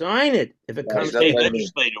not sign it if it comes. The state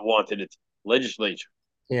legislature wanted it. Legislature.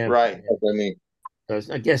 Yeah, right. That's what I mean. Because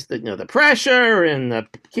I guess the pressure and the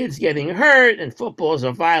kids getting hurt, and football is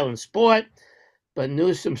a violent sport. But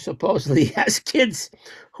Newsom supposedly has kids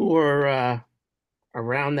who are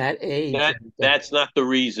around that age. That's not the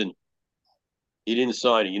reason he didn't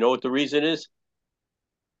sign it. You know what the reason is?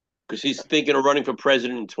 Because he's thinking of running for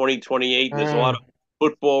president in 2028. There's a lot of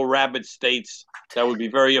football rabid states that would be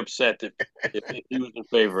very upset if he was in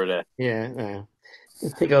favor of that. Yeah.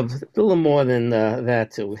 It'll take a little more than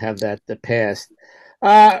that to have that passed.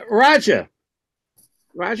 Roger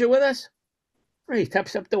with us? Right, he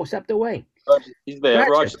stepped away. He's there.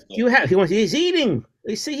 Roger. He's eating.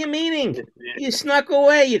 We see him eating. You snuck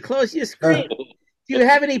away. You closed your screen. Do you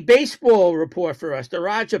have any baseball report for us? The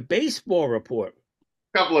Roger baseball report.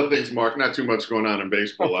 A couple of things, Mark. Not too much going on in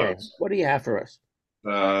baseball. Okay. What do you have for us?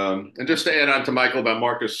 And just to add on to Michael about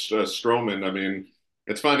Marcus Stroman, I mean,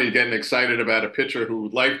 it's funny getting excited about a pitcher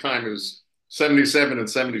whose lifetime is 77 and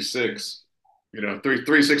 76.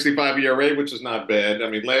 3.65 ERA, which is not bad. I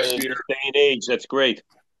mean, last year, day and age, that's great.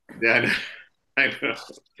 Yeah, I know.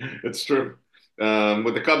 It's true.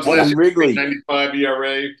 With the Cubs last year, 3.95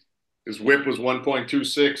 ERA. His WHIP was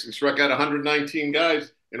 1.26. He struck out 119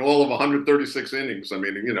 guys in all of 136 innings. I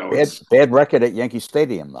mean, you know, it's bad record at Yankee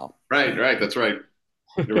Stadium, though. Right. That's right.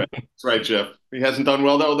 You're right. That's right, Jeff. He hasn't done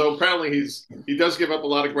well, though apparently he does give up a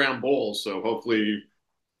lot of ground balls. So hopefully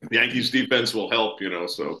the Yankees defense will help, you know.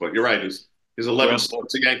 So, but you're right. His 11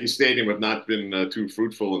 starts at Yankee Stadium have not been too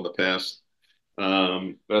fruitful in the past.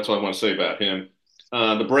 That's what I want to say about him.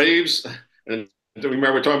 The Braves, and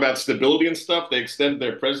remember we're talking about stability and stuff. They extended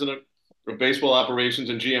their president of baseball operations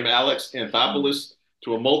and GM Alex Anthopoulos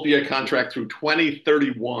to a multi-year contract through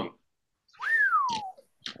 2031.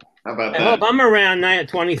 How about that? I hope I'm around now at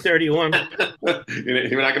 2031.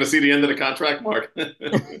 You're not going to see the end of the contract, Mark.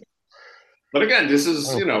 But again, this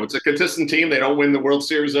is, you know, it's a consistent team. They don't win the World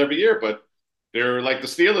Series every year, but they're like the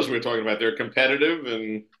Steelers we were talking about. They're competitive,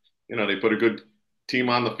 and, you know, they put a good team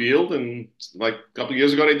on the field. And like a couple of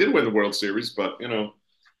years ago, they did win the World Series, but, you know,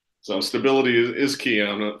 so stability is key.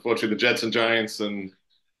 And unfortunately, the Jets and Giants, and,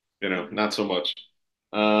 you know, not so much.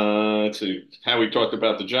 Let's see how we talked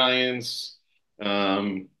about the Giants.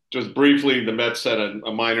 Just briefly, the Mets had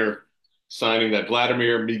a minor signing that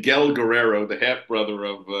Vladimir Miguel Guerrero, the half-brother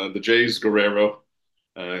of the Jays Guerrero,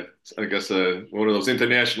 I guess one of those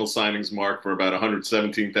international signings, Mark, for about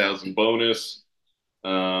 117,000 bonus.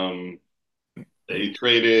 They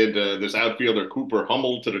traded this outfielder Cooper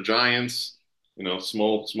Hummel to the Giants. You know,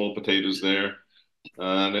 small potatoes there,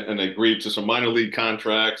 and they agreed to some minor league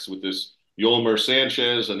contracts with this Yolmer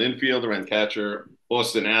Sanchez, an infielder, and catcher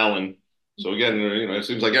Austin Allen. So again, you know, it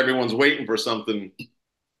seems like everyone's waiting for something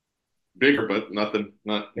bigger, but nothing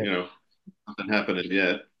happening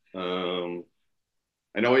yet.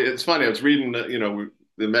 I know it's funny. I was reading that, you know,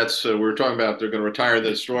 the Mets, we were talking about they're going to retire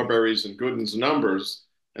the Strawberries and Gooden's numbers.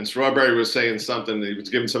 And Strawberry was saying something. He was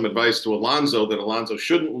giving some advice to Alonso that Alonso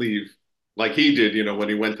shouldn't leave like he did, you know, when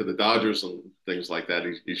he went to the Dodgers and things like that.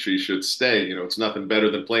 He should stay. You know, it's nothing better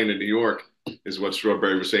than playing in New York, is what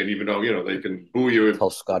Strawberry was saying, even though, you know, they can boo you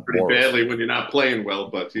pretty badly when you're not playing well.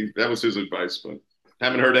 But that was his advice. But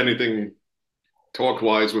haven't heard anything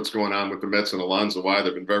talk-wise what's going on with the Mets and Alonso. Why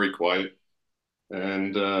they've been very quiet.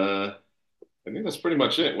 And I think that's pretty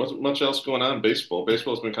much it. Wasn't much else going on in baseball.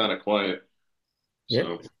 Baseball's been kind of quiet.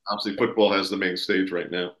 So obviously football has the main stage right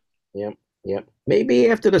now. Yep. Maybe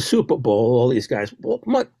after the Super Bowl, all these guys.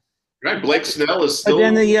 Right, Blake Snell is still. But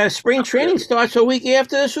then the spring training starts a week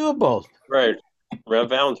after the Super Bowl. Right, around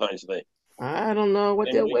Valentine's Day. I don't know what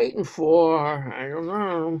they're waiting for. I don't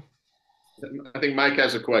know. I think Mike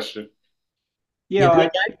has a question. Yeah,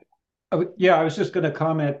 I was just going to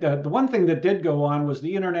comment. The one thing that did go on was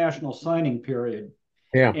the international signing period.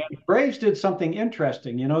 Yeah. And Braves did something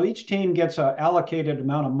interesting. You know, each team gets an allocated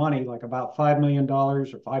amount of money, like about $5 million or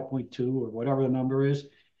 5.2 or whatever the number is.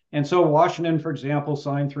 And so Washington, for example,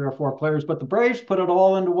 signed 3 or 4 players, but the Braves put it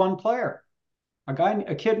all into one player.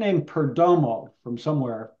 A kid named Perdomo from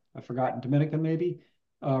somewhere, I've forgotten, Dominican maybe,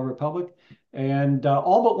 Republic. And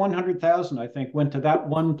all but 100,000, I think, went to that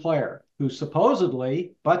one player who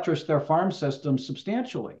supposedly buttressed their farm system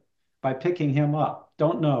substantially by picking him up.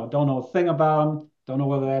 Don't know a thing about him. Don't know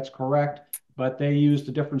whether that's correct, but they used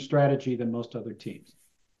a different strategy than most other teams.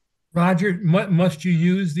 Roger, must you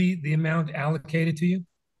use the amount allocated to you?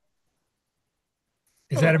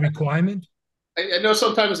 Is that a requirement? I know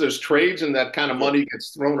sometimes there's trades and that kind of money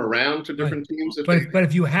gets thrown around to different teams. But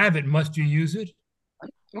if you have it, must you use it? I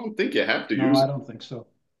don't think you have to use it. No, I don't think so.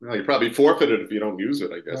 Well, you probably forfeit it if you don't use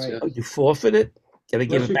it, I guess. Right. Yeah. Oh, you forfeit it? Gotta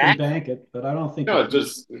give it back? You can bank it, but I don't think. No, it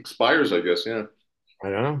just expires, I guess. Yeah. I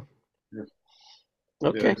don't know. Yeah.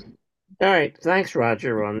 Okay. Yeah. All right. Thanks,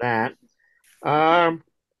 Roger, on that.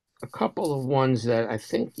 A couple of ones that I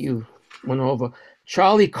think you went over.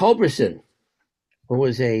 Charlie Culberson, who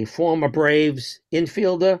was a former Braves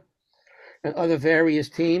infielder and other various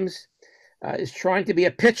teams, is trying to be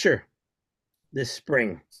a pitcher this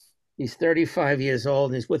spring. He's 35 years old,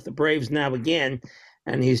 and he's with the Braves now again,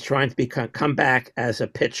 and he's trying to come back as a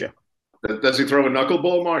pitcher. Does he throw a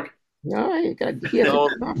knuckleball, Mark? No,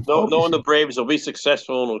 knowing the Braves will be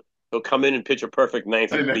successful, and he'll come in and pitch a perfect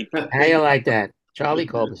ninth. How you like that? Charlie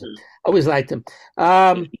Culberson. Always liked him.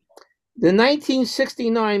 The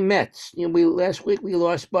 1969 Mets, last week we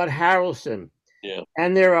lost Bud Harrelson. Yeah.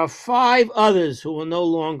 And there are 5 others who are no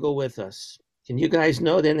longer with us. Can you guys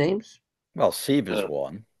know their names? Well, Seaver's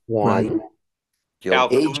one. One.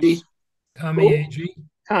 Agee. Tommy Agee.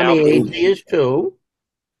 Tommy Agee is 2.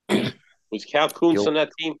 Was Cal Koonce on that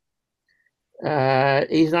team?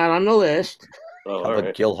 He's not on the list. How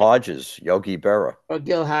about Gil Hodges, Yogi Berra? Oh,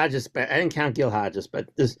 Gil Hodges, but I didn't count Gil Hodges, but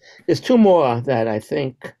there's 2 more that I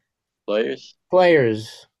think players.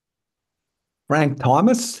 Frank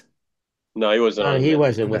Thomas? No, he wasn't No, on. he that.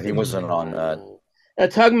 wasn't with He him. wasn't on that.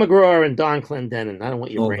 Tug McGraw and Don Clendenin. I don't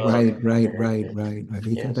want your brain. Right.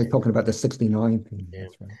 They're talking about the 69 thing. Yeah.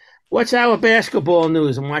 That's right. What's our basketball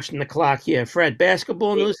news? I'm watching the clock here. Fred,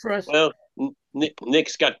 basketball news for us? Well,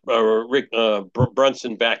 Nick's got Rick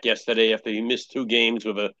Brunson back yesterday after he missed 2 games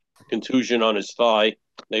with a contusion on his thigh.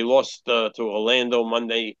 They lost to Orlando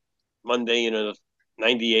Monday in a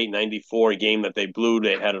 98-94 game that they blew.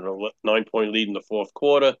 They had a 9-point lead in the fourth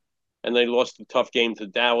quarter, and they lost a tough game to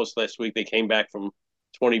Dallas last week. They came back from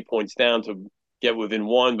 20 points down to get within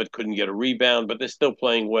 1, but couldn't get a rebound. But they're still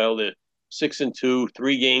playing well. They're 6-2,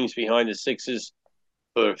 3 games behind the Sixers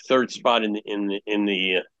for third spot in the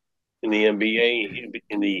NBA in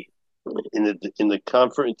the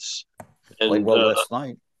conference. And Played well last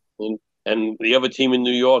night. And the other team in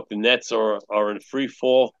New York, the Nets, are in free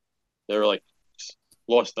fall. They're like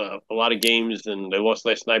lost a lot of games, and they lost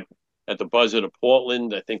last night at the buzzer to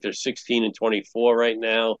Portland. I think they're 16-24 right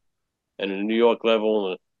now. And in the New York level,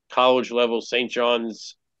 and the college level, St.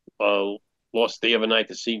 John's lost the other night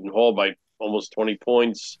to Seton Hall by almost 20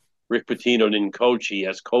 points. Rick Pitino didn't coach. He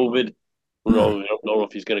has COVID. We don't know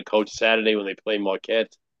if he's going to coach Saturday when they play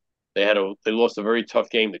Marquette. They lost a very tough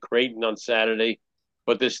game to Creighton on Saturday,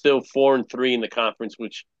 but they're still 4-3 in the conference,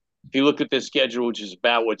 which if you look at their schedule, which is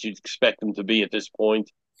about what you'd expect them to be at this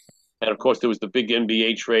point. And of course, there was the big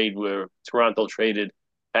NBA trade where Toronto traded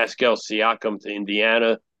Pascal Siakam to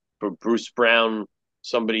Indiana for Bruce Brown,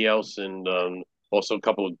 somebody else, and also a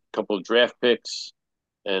couple of draft picks.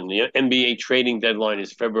 And the NBA trading deadline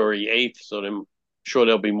is February 8th, so I'm sure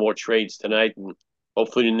there'll be more trades tonight. And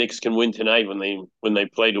hopefully the Knicks can win tonight when they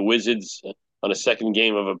play the Wizards on a second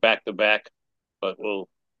game of a back-to-back. But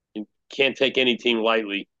you can't take any team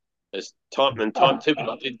lightly. As Tom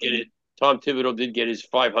Thibodeau did get it. Tom Thibodeau did get his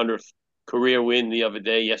 500th career win the other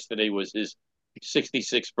day. Yesterday was his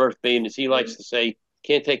 66th birthday, and as he likes to say,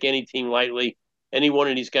 can't take any team lightly. Any one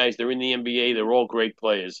of these guys, they're in the NBA. They're all great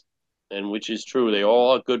players, and which is true. They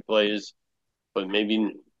all are good players, but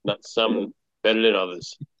maybe not some better than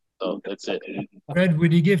others. So that's it. Fred,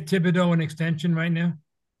 would you give Thibodeau an extension right now?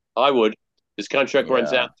 I would. His contract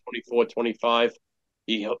runs out 24-25.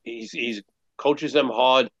 He's coaches them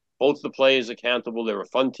hard, holds the players accountable. They're a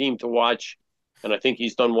fun team to watch, and I think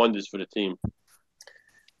he's done wonders for the team.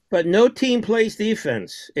 But no team plays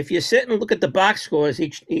defense. If you sit and look at the box scores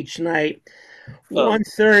each night,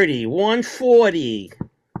 130, 140.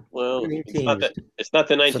 Well, it's not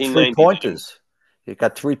the 1990s. 3-pointers. You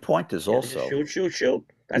got 3-pointers also. Shoot.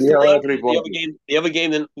 That's the other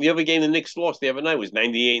game the Knicks lost the other night was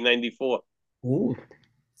 98-94. Ooh.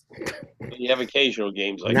 You have occasional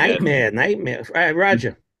games like Nightmare. All right,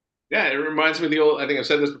 Roger. Yeah, it reminds me of the old. I think I've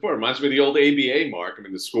said this before. It reminds me of the old ABA, Mark. I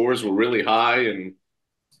mean, the scores were really high, and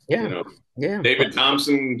David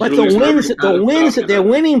Thompson. But the wins, they're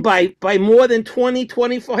winning by more than 20,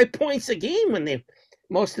 25 points a game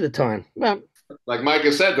most of the time. Well, like Mike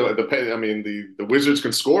has said, the Wizards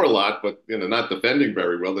can score a lot, but not defending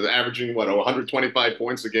very well. They're averaging 125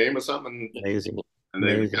 points a game or something. Amazing. And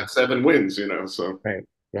they've got 7 wins. So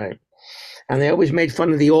right. And they always made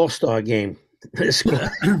fun of the All-Star game.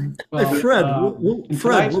 Well, Fred,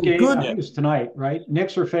 tonight's game, good. I think it's tonight, right?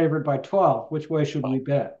 Knicks are favored by 12. Which way should we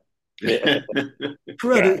bet? Fred,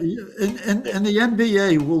 in the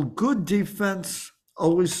NBA, will good defense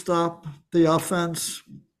always stop the offense?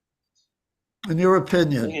 In your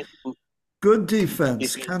opinion, good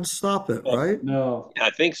defense can stop it, right? No.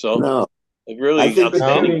 I think so. No. It really I think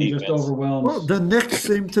the just overwhelms. Well, the Knicks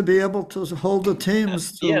seem to be able to hold the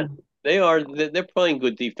teams to. Yeah, they are. They're playing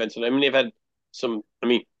good defense. I mean, they've had some. I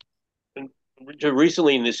mean,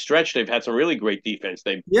 recently in this stretch, they've had some really great defense.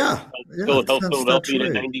 They held Philadelphia to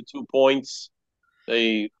 92 points.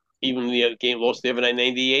 They even the game lost the other night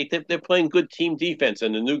 98. They're playing good team defense,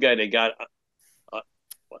 and the new guy they got.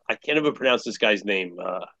 I can't ever pronounce this guy's name.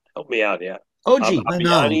 Help me out here.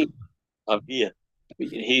 Oji.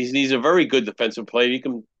 He's a very good defensive player. He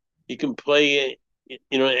can play.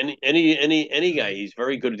 Any guy. He's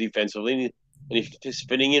very good defensively, and he's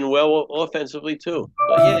fitting in well offensively too.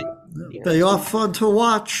 But they are fun to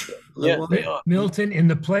watch. They are. Milton, in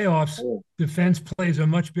the playoffs, defense plays a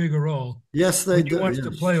much bigger role. Yes, they do. When you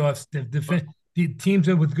watch the playoffs, the teams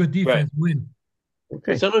with good defense win.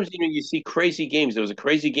 Okay. Sometimes you see crazy games. There was a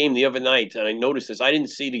crazy game the other night, and I noticed this. I didn't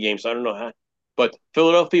see the game, so I don't know how. But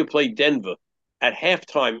Philadelphia played Denver. At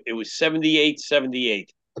halftime, it was 78-78.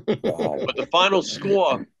 But the final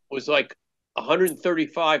score was like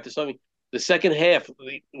 135 to something. The second half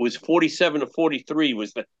was 47-43.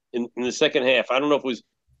 Was in the second half? I don't know if it was.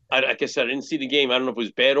 Like I said, I didn't see the game. I don't know if it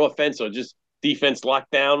was bad offense or just defense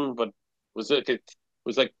lockdown. But it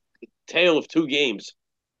was like tale of two games.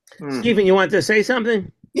 Stephen, you want to say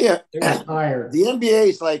something? Yeah, tired. The NBA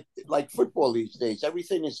is like football these days.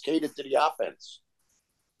 Everything is catered to the offense.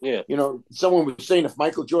 Yeah. You know, someone was saying if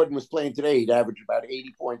Michael Jordan was playing today, he'd average about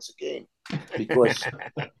 80 points a game. Because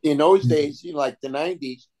in those days, like the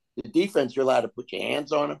 90s, the defense, you're allowed to put your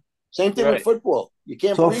hands on them. Same thing with football. You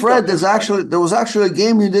can't. So, Fred, there was actually a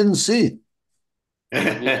game you didn't see.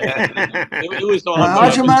 It was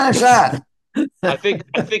How'd you manage that? I think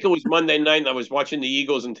it was Monday night, and I was watching the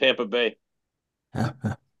Eagles in Tampa Bay. I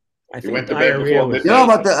think went to bed before midnight. You know,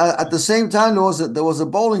 but at the same time, there was a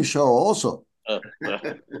bowling show also. I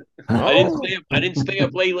didn't stay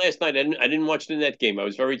up late last night. I didn't watch the net game. I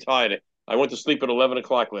was very tired. I went to sleep at 11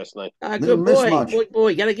 o'clock last night. Good boy.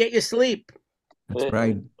 You got to get your sleep. That's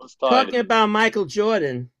right. Talking about Michael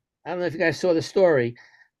Jordan, I don't know if you guys saw the story,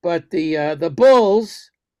 but the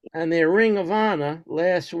Bulls and their Ring of Honor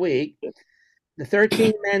last week, the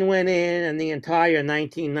 13 men went in, and the entire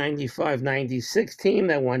 1995-96 team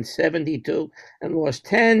that won 72 and lost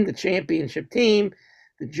 10, the championship team,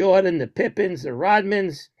 the Jordan, the Pippins, the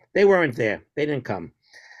Rodmans, they weren't there. They didn't come.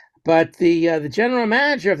 But the general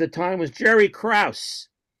manager of the time was Jerry Krause.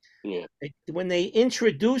 Yeah. When they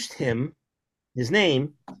introduced him, his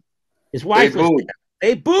name, his wife was there.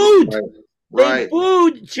 They booed. They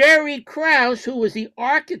booed Jerry Krause, who was the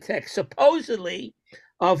architect, supposedly,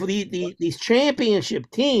 of these championship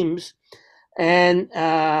teams. And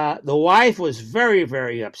the wife was very,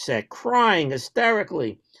 very upset, crying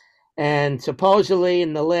hysterically. And supposedly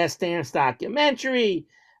in the Last Dance documentary,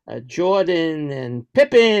 Jordan and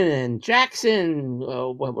Pippen and Jackson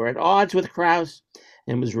were at odds with Krause,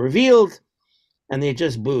 and was revealed, and they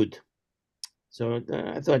just booed. So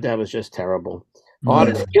I thought that was just terrible.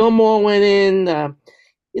 Artist Gilmore went in.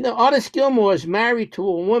 Artist Gilmore is married to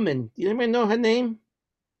a woman. Do you ever know her name?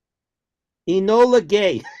 Enola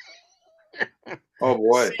Gay. Oh,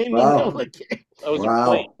 boy. Enola Gay. That was a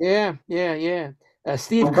plane. Yeah.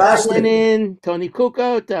 Steve Kerr went in. Tony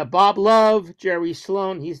Kukoc, Bob Love, Jerry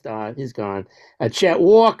Sloan. He's gone. Chet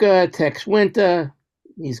Walker, Tex Winter.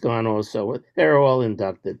 He's gone also. They're all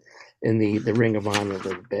inducted in the Ring of Honor,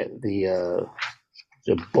 the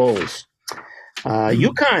Bulls.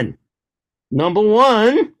 UConn, number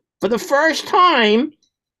one for the first time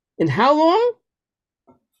in how long?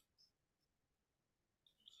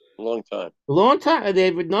 A long time. A long time. They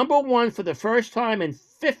were number one for the first time in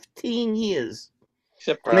 15 years.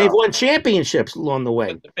 And they've won championships along the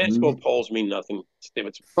way. The basketball polls mean nothing.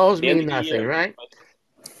 Polls mean nothing, right?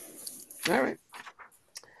 All right.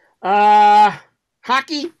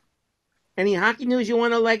 Hockey. Any hockey news you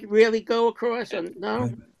want to really go across? Or no.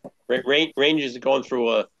 Rangers are going through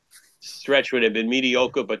a stretch where they've been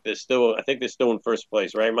mediocre, but I think they're still in first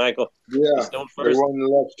place, right, Michael? Yeah. They're still in first. They won the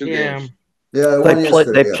last two games.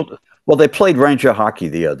 They played Ranger hockey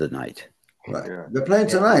the other night. Right. Yeah. They're playing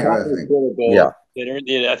tonight, I think. Yeah.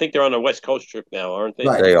 I think they're on a West Coast trip now, aren't they?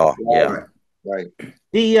 Right. They are. Yeah. Right.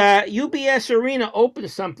 The UBS Arena opened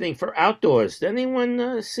something for outdoors. Did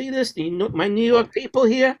anyone see this? My New York people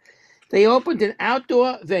here, they opened an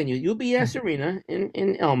outdoor venue, UBS Arena in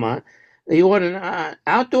Elmont. They ordered an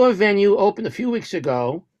outdoor venue, opened a few weeks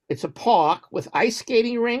ago. It's a park with ice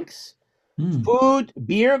skating rinks, food,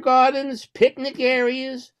 beer gardens, picnic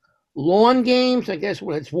areas, lawn games, I guess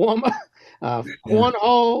when it's warmer,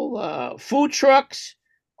 cornhole, food trucks,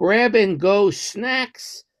 grab-and-go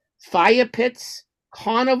snacks, fire pits,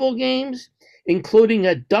 carnival games, including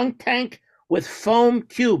a dunk tank with foam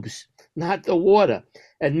cubes, not the water.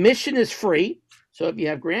 Admission is free, so if you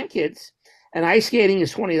have grandkids, and ice skating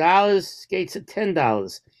is $20, skates at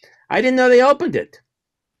 $10. I didn't know they opened it.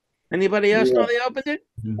 Anybody else know they opened it?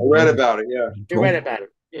 I read about it, yeah. You read about it,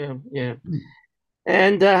 yeah.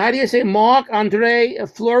 And how do you say Marc-Andre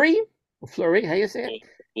Fleury? Fleury, how you say it?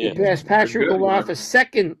 Yeah. He passed Patrick Roy for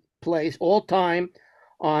second place all-time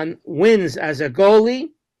on wins as a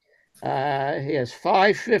goalie. He has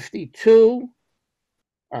 552.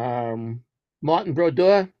 Martin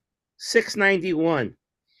Brodeur, 691.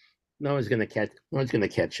 No one's gonna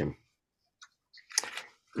catch him.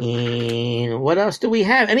 And what else do we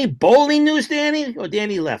have? Any bowling news, Danny? Or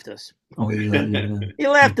Danny left us? Oh, yeah. He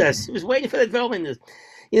left us. He was waiting for the bowling news.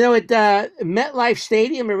 At MetLife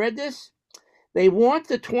Stadium, I read this. They want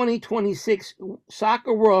the 2026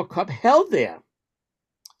 Soccer World Cup held there.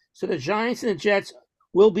 So the Giants and the Jets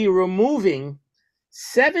will be removing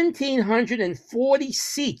 1,740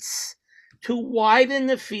 seats to widen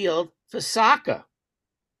the field for soccer.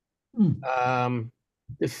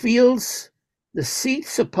 The seats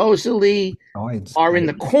supposedly are in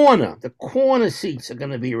the corner. The corner seats are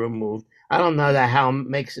going to be removed. I don't know how it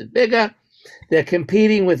makes it bigger. They're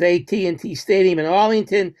competing with AT&T Stadium in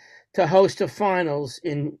Arlington to host the finals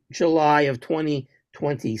in July of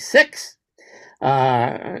 2026.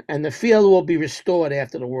 And the field will be restored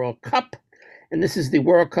after the World Cup. And this is the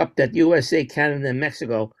World Cup that USA, Canada, and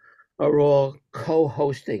Mexico are all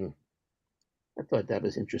co-hosting. I thought that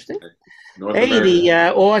was interesting. Hey, the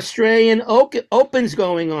Australian Open's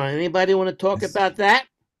going on. Anybody want to talk about that?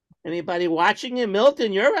 Anybody watching it?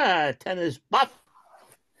 Milton, you're a tennis buff.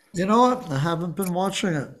 You know what? I haven't been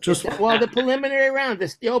watching it. Well, the preliminary round,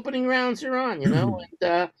 the opening rounds are on,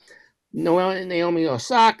 and Naomi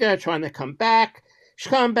Osaka trying to come back. She's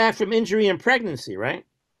coming back from injury and pregnancy, right?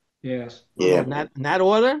 Yes. Yeah. In that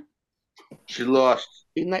order? She lost.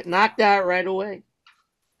 She knocked out right away.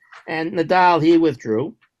 And Nadal, he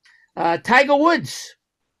withdrew. Tiger Woods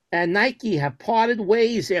and Nike have parted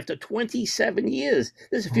ways after 27 years.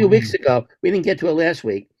 This is a few weeks ago. We didn't get to it last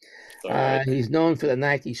week. He's known for the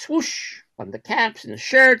Nike swoosh on the caps and the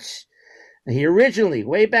shirts. And he originally,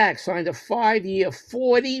 way back, signed a 5-year,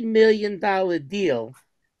 $40 million deal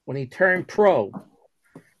when he turned pro,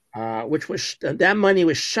 which was that money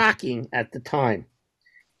was shocking at the time.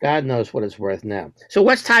 God knows what it's worth now. So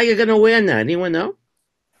what's Tiger going to wear now? Anyone know?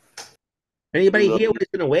 Anybody here what he's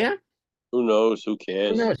going to wear? Who knows? Who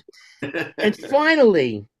cares? Who knows? And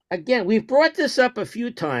finally, again, we've brought this up a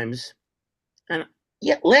few times. And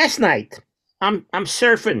last night, I'm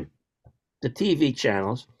surfing the TV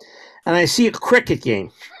channels, and I see a cricket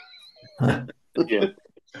game. Yeah.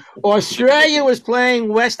 Australia was playing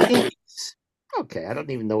West Indies. Okay, I don't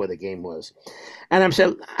even know where the game was. And I'm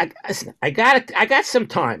saying, I got some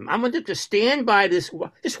time. I'm going to just stand by this,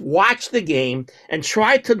 just watch the game and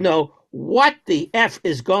try to know what the F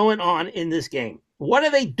is going on in this game. What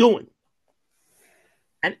are they doing?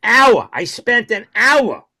 An hour. I spent an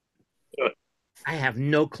hour. I have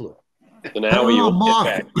no clue. An hour you will Mark,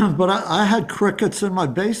 get back. but I had crickets in my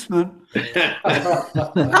basement. They're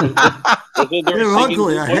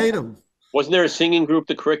ugly. I hate them. Wasn't there a singing group,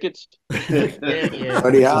 the Crickets? Yeah.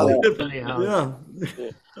 Buddy Holly. Yeah.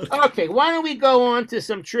 Okay, why don't we go on to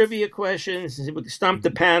some trivia questions? We can stump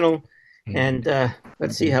the panel, and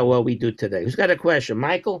let's see how well we do today. Who's got a question?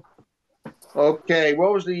 Michael? Okay,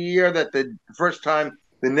 what was the year that the first time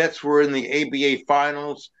the Nets were in the ABA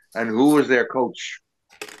Finals, and who was their coach?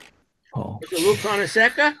 Oh, Was it Lou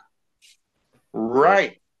Carnesecca?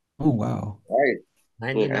 Right. oh wow. Right.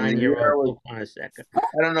 99-year-old Lou Carnesecca.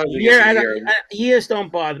 I don't know the year. Years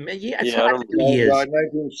don't bother me. It's hard to do years.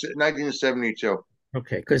 1972.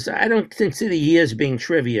 Okay, because I don't consider the years being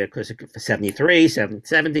trivia, because 73,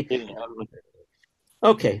 70.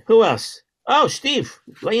 Okay, who else? Oh, Steve,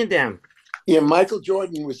 laying down. Yeah, Michael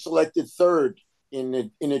Jordan was selected third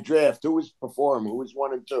in a draft. Who was before him? Who was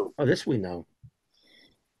 1 and 2? Oh, this we know.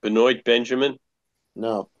 Benoit Benjamin?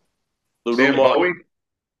 No. Sam Bowie?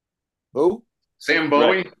 Who? Sam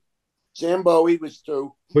Bowie? Right. Sam Bowie was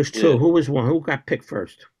 2. Was 2. Yeah. Who was 1? Who got picked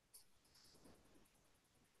first?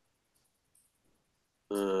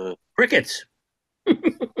 Crickets.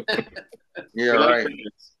 Yeah, right.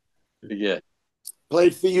 Yeah.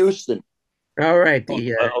 Played for Houston. All right.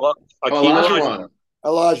 Olajuwon.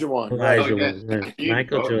 Olajuwon.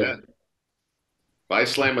 Michael Jordan. By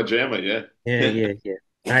Slamma Jamma, yeah. Yeah.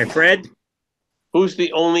 All right, Fred. Who's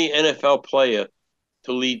the only NFL player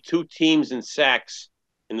to lead 2 teams in sacks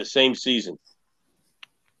in the same season?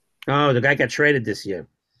 Oh, the guy got traded this year.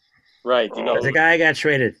 Right. The guy got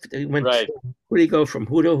traded. He went. Right. Who did he go from?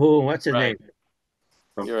 Who to who? What's his name?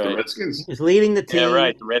 From the Redskins. He was leading the team. Yeah,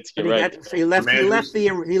 right. The Redskins. He left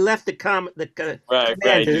the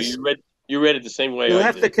Commanders. You read it the same way. He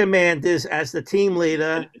left the Commanders as the team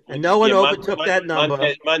leader, and no one overtook that number.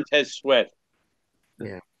 Montez Sweat.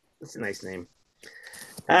 Yeah, that's a nice name.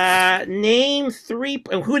 Name 3.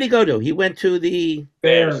 Who did he go to? He went to the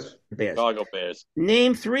Bears. Chicago Bears.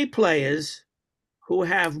 Name 3 players who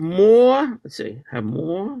have more. Let's see. Have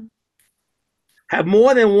more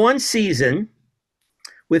than one season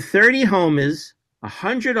with 30 homers,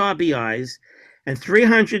 100 RBIs, and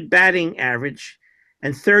 300 batting average,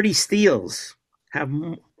 and 30 steals. Have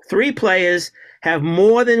 3 players have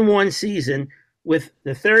more than one season with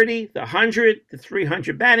the 30, the 100, the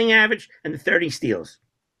 300 batting average, and the 30 steals.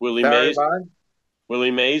 Willie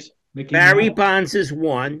Mays. Barry Bonds is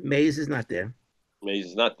 1. Mays is not there. Mays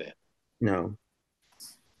is not there. No.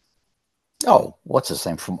 Oh, what's his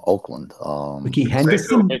name from Oakland? Ricky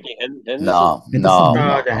Henderson? No.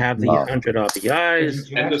 To have the 100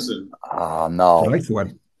 RBIs. Henderson. No.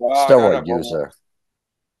 Steroid user.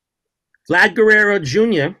 Vlad Guerrero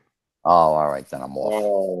Jr. Oh, all right, then I'm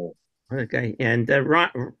off. Okay, and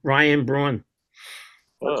Ryan Braun.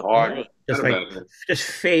 That's hard. Just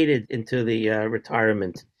faded into the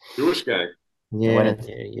retirement. Jewish guy. Yeah.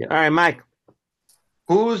 All right, Mike.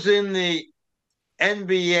 Who's in the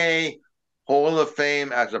NBA Hall of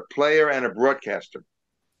Fame as a player and a broadcaster?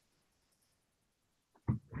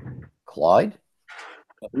 Clyde?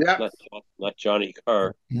 Yeah. Not Johnny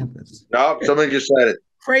Carr. No, somebody just said it.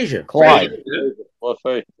 Frazier. Clyde. Well,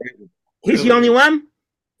 Frazier. He's the only one?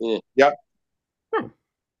 Yeah. Yep. Oh,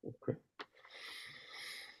 okay.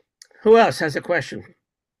 Who else has a question?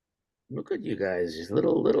 Look at you guys. It's a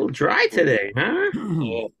little dry today, huh?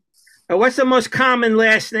 Yeah. What's the most common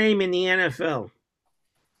last name in the NFL?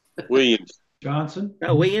 Williams. Johnson.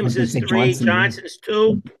 No, Williams is 3. Johnson's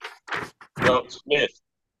 2. No,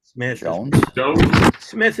 Smith. Jones.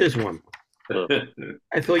 Smith is 1.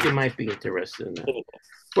 I thought you might be interested in that.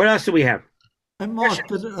 What else do we have? And Mark,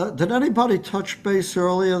 did anybody touch base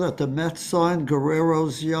earlier that the Mets signed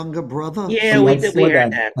Guerrero's younger brother? Yeah, we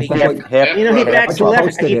heard that. He bats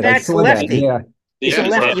lefty. He bats lefty. Yeah. He's a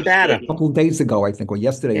lefty batter. A couple of days ago, I think, or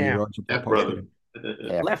yesterday. Yeah.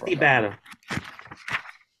 Lefty batter.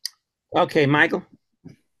 Okay, Michael.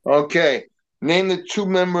 Okay. Name the 2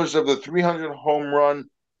 members of the 300 home run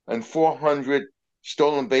and 400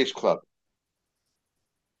 stolen base club.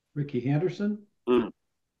 Ricky Henderson.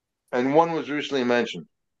 And one was recently mentioned.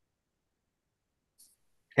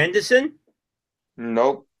 Henderson?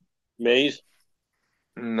 Nope. Mays?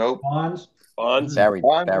 Nope. Bonds? Barry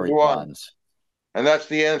Bonds. And that's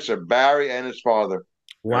the answer. Barry and his father.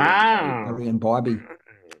 Wow. Barry and Bobby.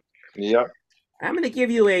 Yep. I'm going to give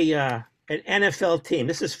you an NFL team.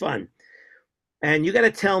 This is fun. And you got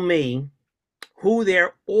to tell me who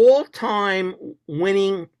their all-time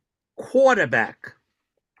winning quarterback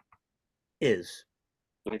is.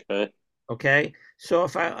 Okay. So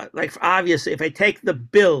if obviously, if I take the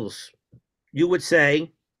Bills, you would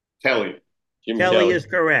say Kelly. Kelly is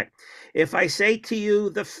correct. If I say to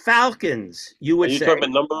you the Falcons, you would say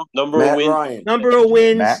talking about number of wins. Ryan. Number of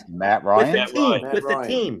wins. Matt Ryan. With the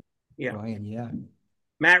team. Yeah. Ryan, yeah.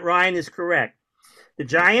 Matt Ryan is correct. The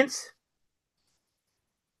Giants.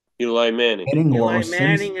 Eli Manning. Eli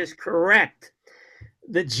Manning is correct.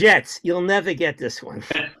 The Jets. You'll never get this one.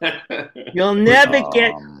 You'll never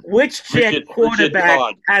get which Jet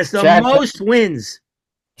quarterback has the most wins.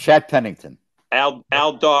 Chad Pennington. Al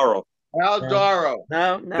Darrow. Al Darrow.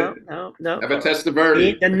 No. Have a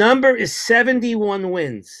Testaverde. The number is 71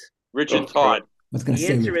 wins. Richard Todd. The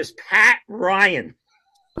answer is Pat Ryan.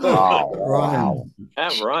 Wow.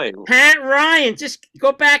 Pat Ryan. Pat Ryan. Just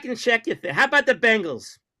go back and check your thing. How about the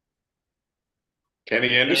Bengals? Kenny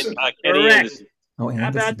Anderson. Correct. Anderson. How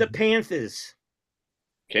about the Panthers?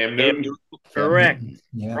 Cam Newton. Correct.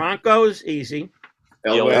 Yeah. Broncos, easy.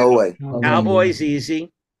 Elway. Cowboys,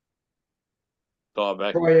 easy.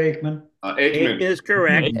 Troy Aikman. Aikman is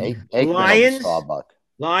correct.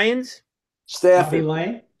 Lions.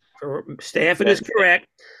 Stafford. Stafford is correct.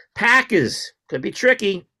 Packers. Could be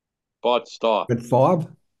tricky. Bart Starr. But Favre.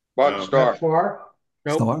 Bart Starr.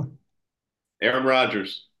 Nope. Starr. Aaron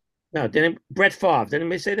Rodgers. No, didn't Brett Favre? Didn't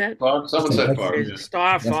anybody say that? Someone said Favre. Yeah.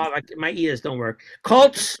 Star Favre. My ears don't work.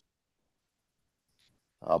 Colts.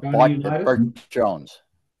 Burt Jones.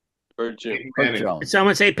 Burt Jones. Did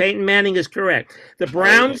someone say Peyton Manning is correct? The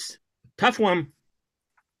Browns. Tough one.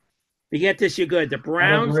 If you get this, you're good. The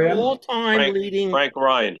Browns all-time leading. Frank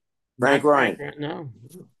Ryan. No.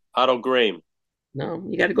 Otto Graham. No,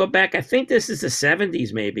 you got to go back. I think this is the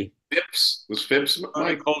 70s, maybe. Phipps. Was Phipps?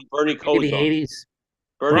 Bernie Kosar. The 80s.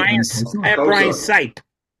 Brian Sipe.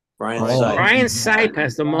 Brian Sipe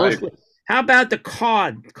has the most. How about the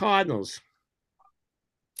Cardinals?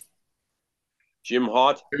 Jim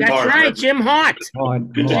Hart. That's right, Jim Hart.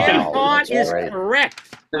 Jim Hart is great. correct.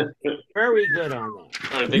 Very good on that.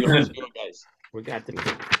 I think it was good, guys. We got them.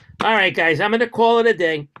 All right, guys. I'm going to call it a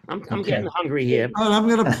day. I'm getting hungry here. All right, I'm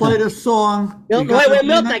going to play this song. Milton,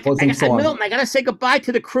 I got to say goodbye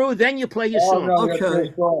to the crew. Then you play your song.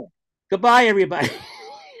 Okay. Goodbye, everybody.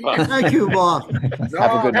 Thank you, Mark.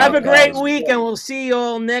 Have a great week, and we'll see you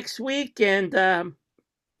all next week. And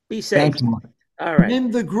be safe. Thanks, Mark. All right.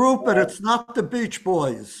 Name the group, and it's not the Beach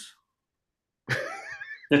Boys.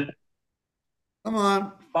 Come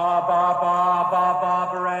on. The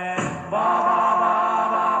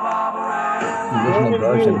original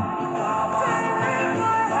version.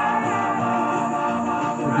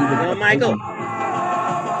 Hello, Michael.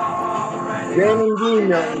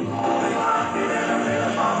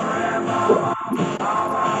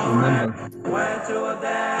 Remember. Went to a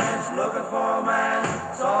dance looking for a man.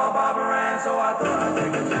 Saw Barbara Ann, so I thought I'd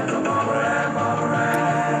take a chance on Barbara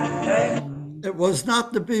Ann. Hey. It was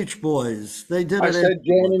not the Beach Boys. They did it. I said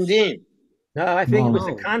Jan and Dean. No, I think it was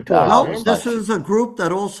the Contours. No, this is a group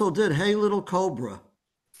that also did Hey Little Cobra.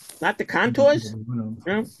 Not the Contours?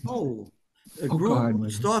 No. Oh, a Oh, group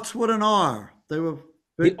God. starts with an R. They were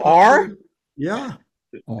The R? Yeah.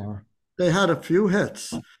 R. They had a few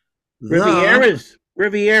hits. Rivieras.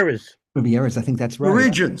 Rivieras, I think that's right. The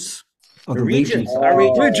Regents. Oh, the Regents.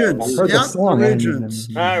 Regents. I've heard the song. The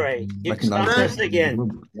Regents. All right. You stumped us again.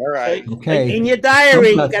 All right. Okay. In your diary,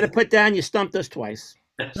 you got to put down you stumped us twice.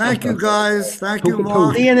 Thank you, guys. Thank you,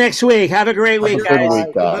 Mark. See you next week. Have a great week, guys.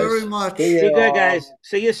 Thank you very much. Be good, guys.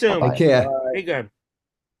 See you soon. Take care. Be good.